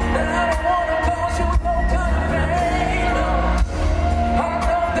 and I don't wanna cause you no kind of pain. I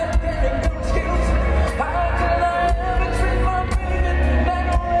know that there ain't no excuse. How could I ever treat my baby that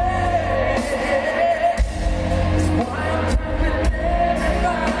way? That's why I'm telling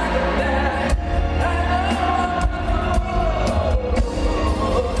everybody that I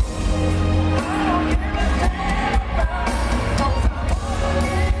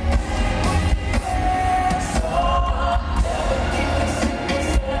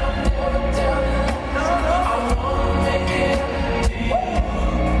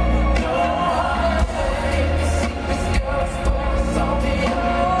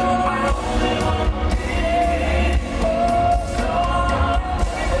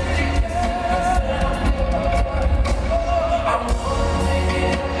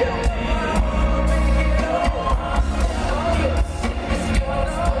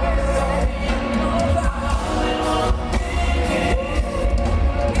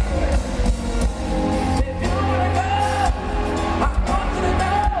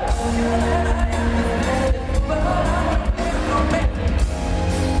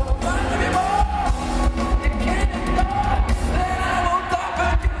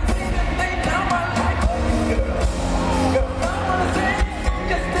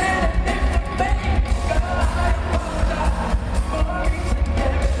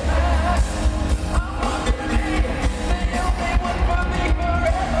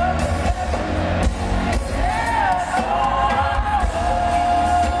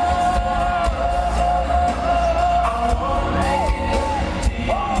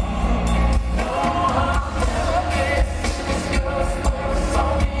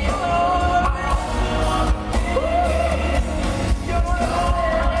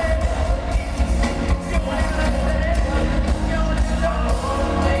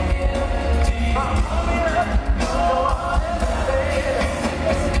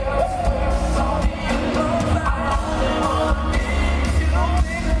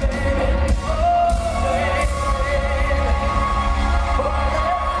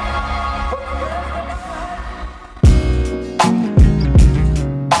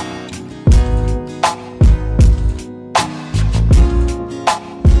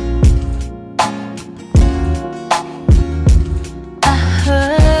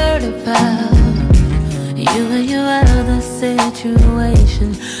situation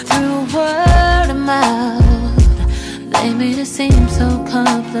through word of mouth. They made it seem so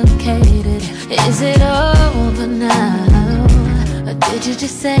complicated. Is it over now? Or did you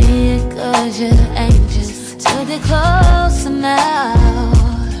just say it 'cause you're anxious to get closer now?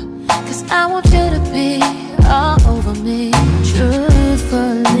 'Cause I want you to be all over me,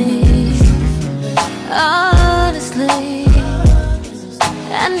 truthfully, honestly.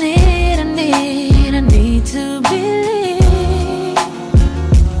 I need to believe.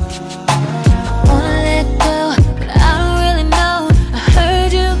 I wanna let go, but I don't really know. I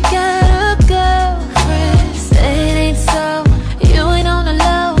heard you got a girlfriend. Say it ain't so, you ain't on the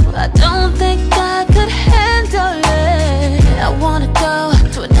low. I don't think I could handle it. I wanna go,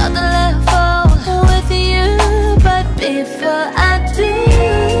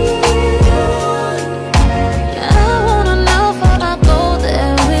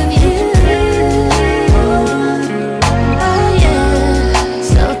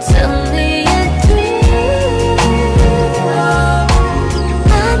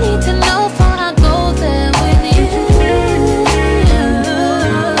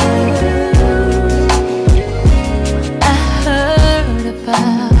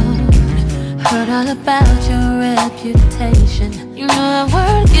 all about your reputation. You know that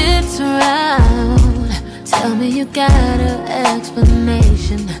word gets around. Tell me you got an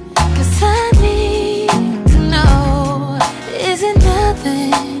explanation, 'cause I need to know. Is it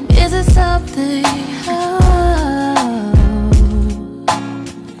nothing? Is it something? Oh,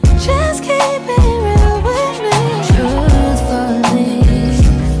 just keep it real with me. Truthfully,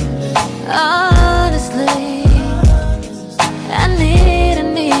 honestly, I need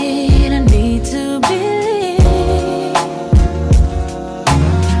to believe.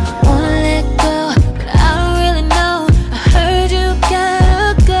 Wanna let go, but I don't really know. I heard you got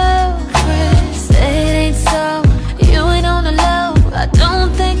a girlfriend. Say it ain't so, you ain't on the low. I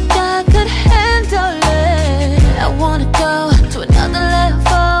don't think I could handle it. I wanna go to another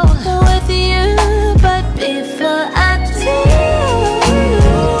level with you, but before I do,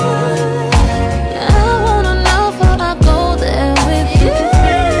 I wanna know before I go there with you.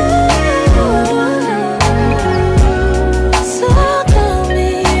 So tell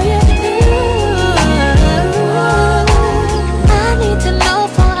me if you do. I need to know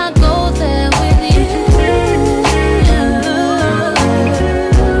before I go there with you.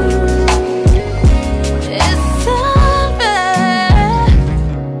 It's something,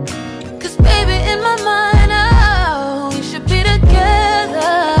 'cause baby in my mind, oh, we should be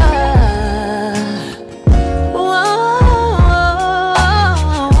together. Whoa,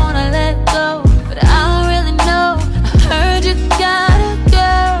 wanna let go, but I don't really know. I heard you got a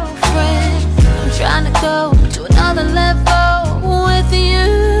girlfriend. I'm trying to go to another level with you,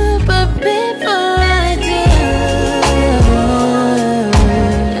 but before I do,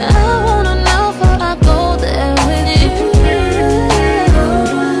 I wanna know before I go there with you.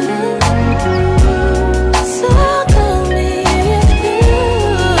 So tell me if you,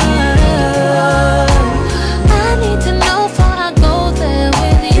 I need to know before I go there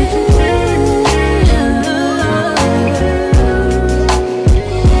with you.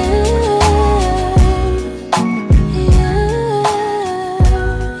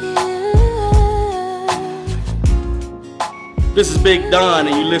 This is Big Don,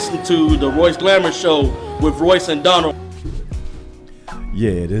 and you listen to the Royce Glamour Show with Royce and Donald.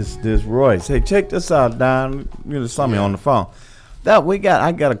 Yeah, this Royce. Hey, check this out, Don. You know, saw me on the phone.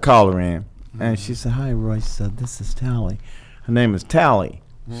 I got a caller in, and she said, "Hi, Royce. This is Tally. Her name is Tally."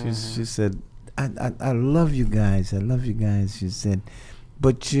 She said, "I love you guys. I love you guys." She said,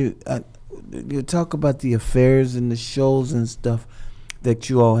 "But you talk about the affairs and the shows and stuff that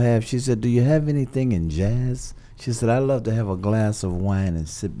you all have." She said, "Do you have anything in jazz?" She said, "I love to have a glass of wine and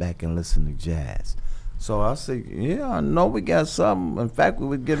sit back and listen to jazz." So I said, "Yeah, I know we got something. In fact, we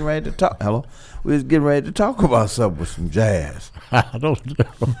were getting ready to talk. Hello, we was getting ready to talk about something with some jazz." I don't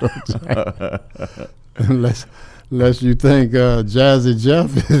unless you think Jazzy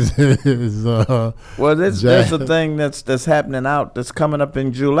Jeff is well, there's a thing that's happening out that's coming up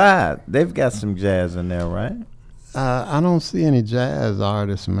in July. They've got some jazz in there, right? I don't see any jazz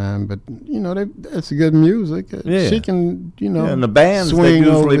artists, man, but it's good music. Yeah. She can, and the bands swing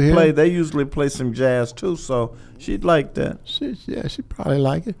over here. they usually play some jazz too, so she'd like that. She probably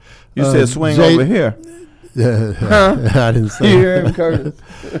like it. You said swing over here. Huh? I didn't say here, Curtis.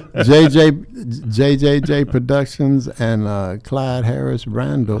 JJJ Productions and Clyde Harris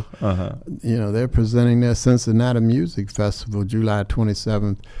Randall. They're presenting their Cincinnati Music Festival July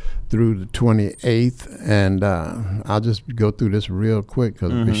 27th through the 28th, and I'll just go through this real quick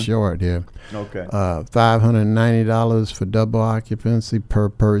because it'll be short here. Okay. $590 for double occupancy per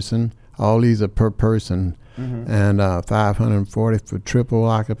person. All these are per person. And $540 for triple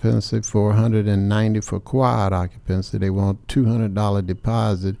occupancy, $490 for quad occupancy. They want $200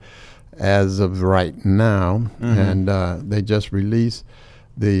 deposit as of right now, and they just released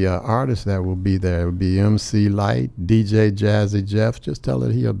the artists that will be there. It will be MC Light, DJ Jazzy Jeff. Just tell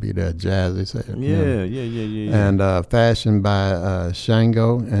it he'll be there. Jazzy said, yeah. And Fashion by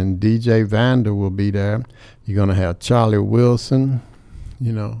Shango, and DJ Vander will be there. You're gonna have Charlie Wilson.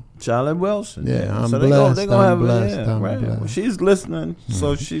 Charlie Wilson. Yeah, I'm so blessed. They're gonna I'm have blessed. yeah, I'm right. blessed. Well, she's listening,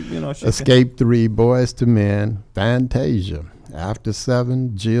 so she Escape 3, Boys to Men, Fantasia, After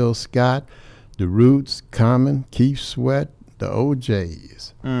 7, Jill Scott, The Roots, Common, Keith Sweat, The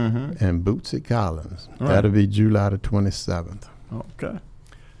OJs, and Bootsy Collins. Right. That'll be July the 27th. Okay.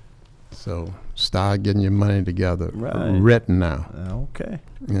 So start getting your money together right now. Okay.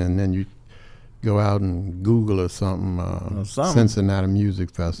 And then you go out and Google or something. Cincinnati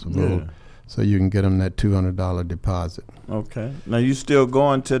Music Festival, so you can get them that $200 deposit. Okay. Now you still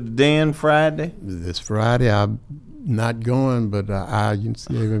going to the Den Friday? This Friday, I'm not going, but I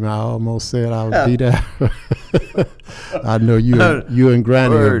almost said I would be there. I know you and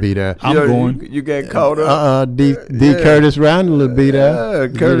Granny will be there. I'm going. You get caught up. D. Curtis Randall will be there.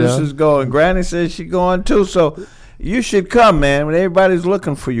 Yeah, Curtis is going. Granny says she's going too. So you should come, man. When everybody's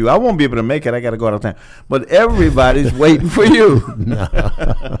looking for you. I won't be able to make it. I got to go out of town. But everybody's waiting for you.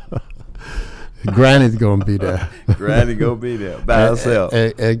 No. Granny's gonna be there. Granny gonna be there by herself.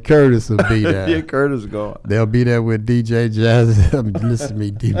 And Curtis will be there. Yeah, Curtis going. They'll be there with DJ Jazzy. Listen to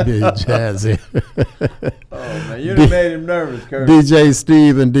me, DJ Jazzy. Oh man, you done made him nervous, Curtis. DJ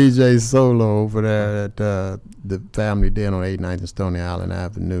Steve and DJ Solo over there at the Family Den on 89th and Stony Island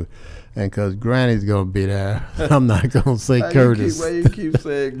Avenue. And because Granny's going to be there, I'm not going to say Curtis. Why you keep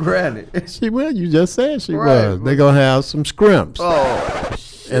saying Granny? She will. You just said she Right. was. They're going to have some scrimps. Oh,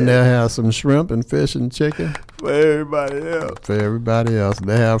 shit. And they'll have some shrimp and fish and chicken. For everybody else. For everybody else.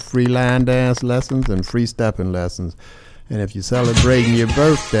 They have free line dance lessons and free stepping lessons. And if you're celebrating your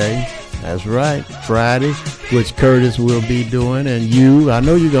birthday, that's right, Friday, which Curtis will be doing, and I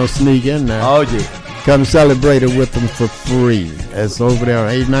know you're going to sneak in there. Oh, yeah. Come celebrate it with them for free. It's over there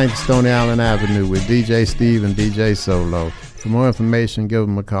on 89th Stony Island Avenue with DJ Steve and DJ Solo. For more information, give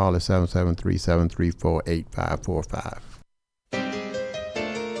them a call at 773-734-8545.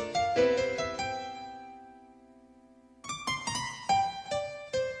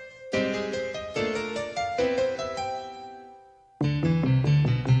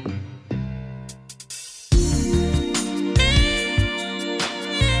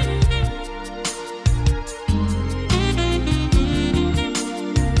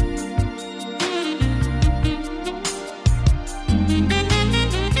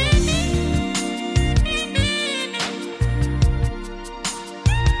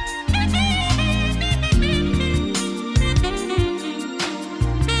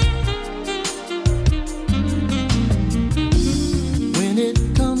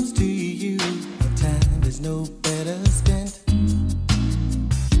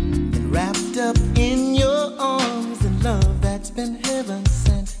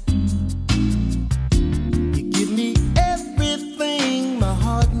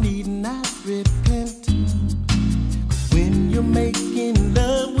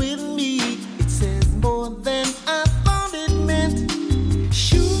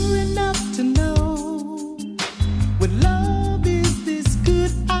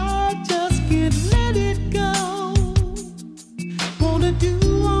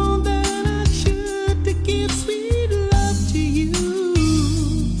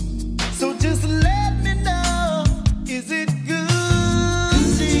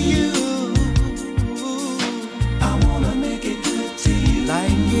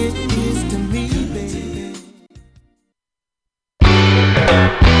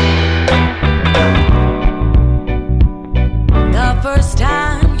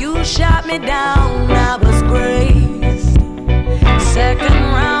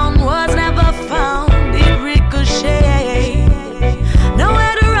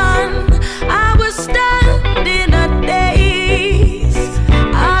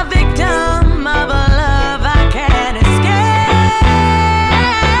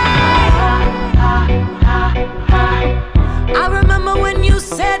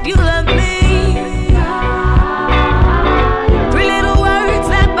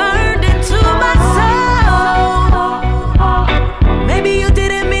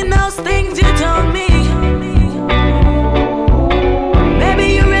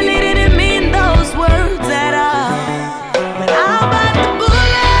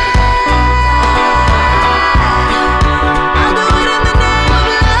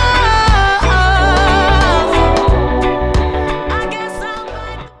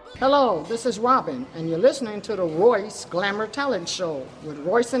 This is Robin, and you're listening to the Royce Glamour Talent Show with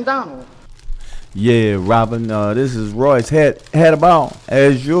Royce and Donald. Yeah, Robin, this is Royce. Had a ball,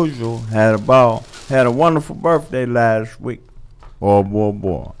 as usual, had a ball. Had a wonderful birthday last week. Oh,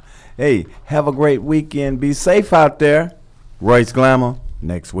 boy. Hey, have a great weekend. Be safe out there. Royce Glamour,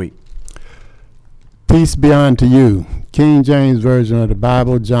 next week. Peace be unto you. King James Version of the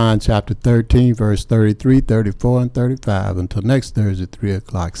Bible, John chapter 13, verse 33, 34, and 35. Until next Thursday, 3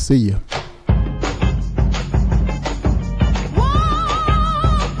 o'clock. See you.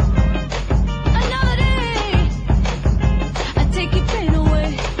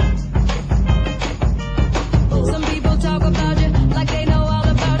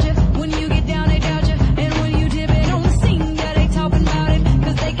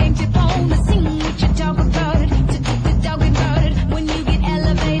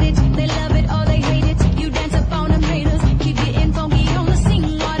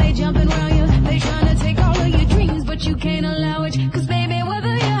 Jumping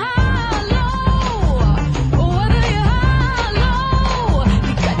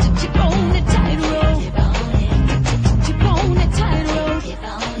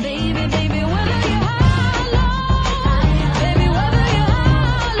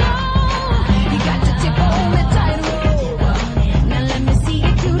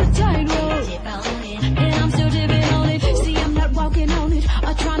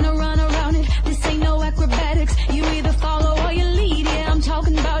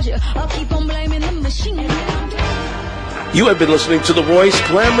You have been listening to the Royce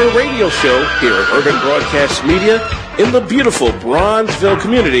Glamour Radio Show here at Urban Broadcast Media in the beautiful Bronzeville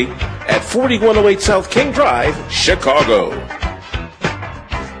community at 4108 South King Drive, Chicago.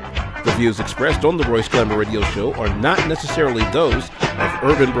 The views expressed on the Royce Glamour Radio Show are not necessarily those of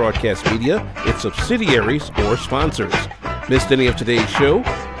Urban Broadcast Media, its subsidiaries, or sponsors. Missed any of today's show?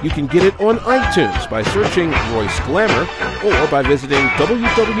 You can get it on iTunes by searching Royce Glamour or by visiting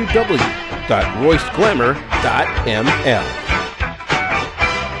www.royceglamour.ml.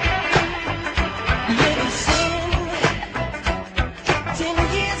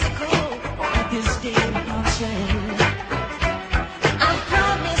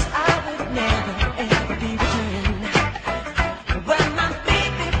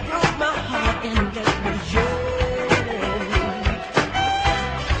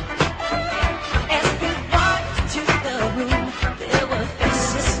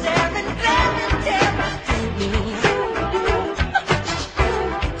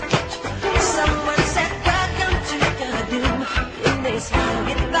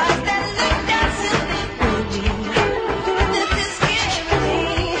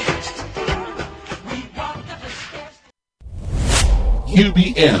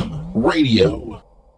 UBM Radio.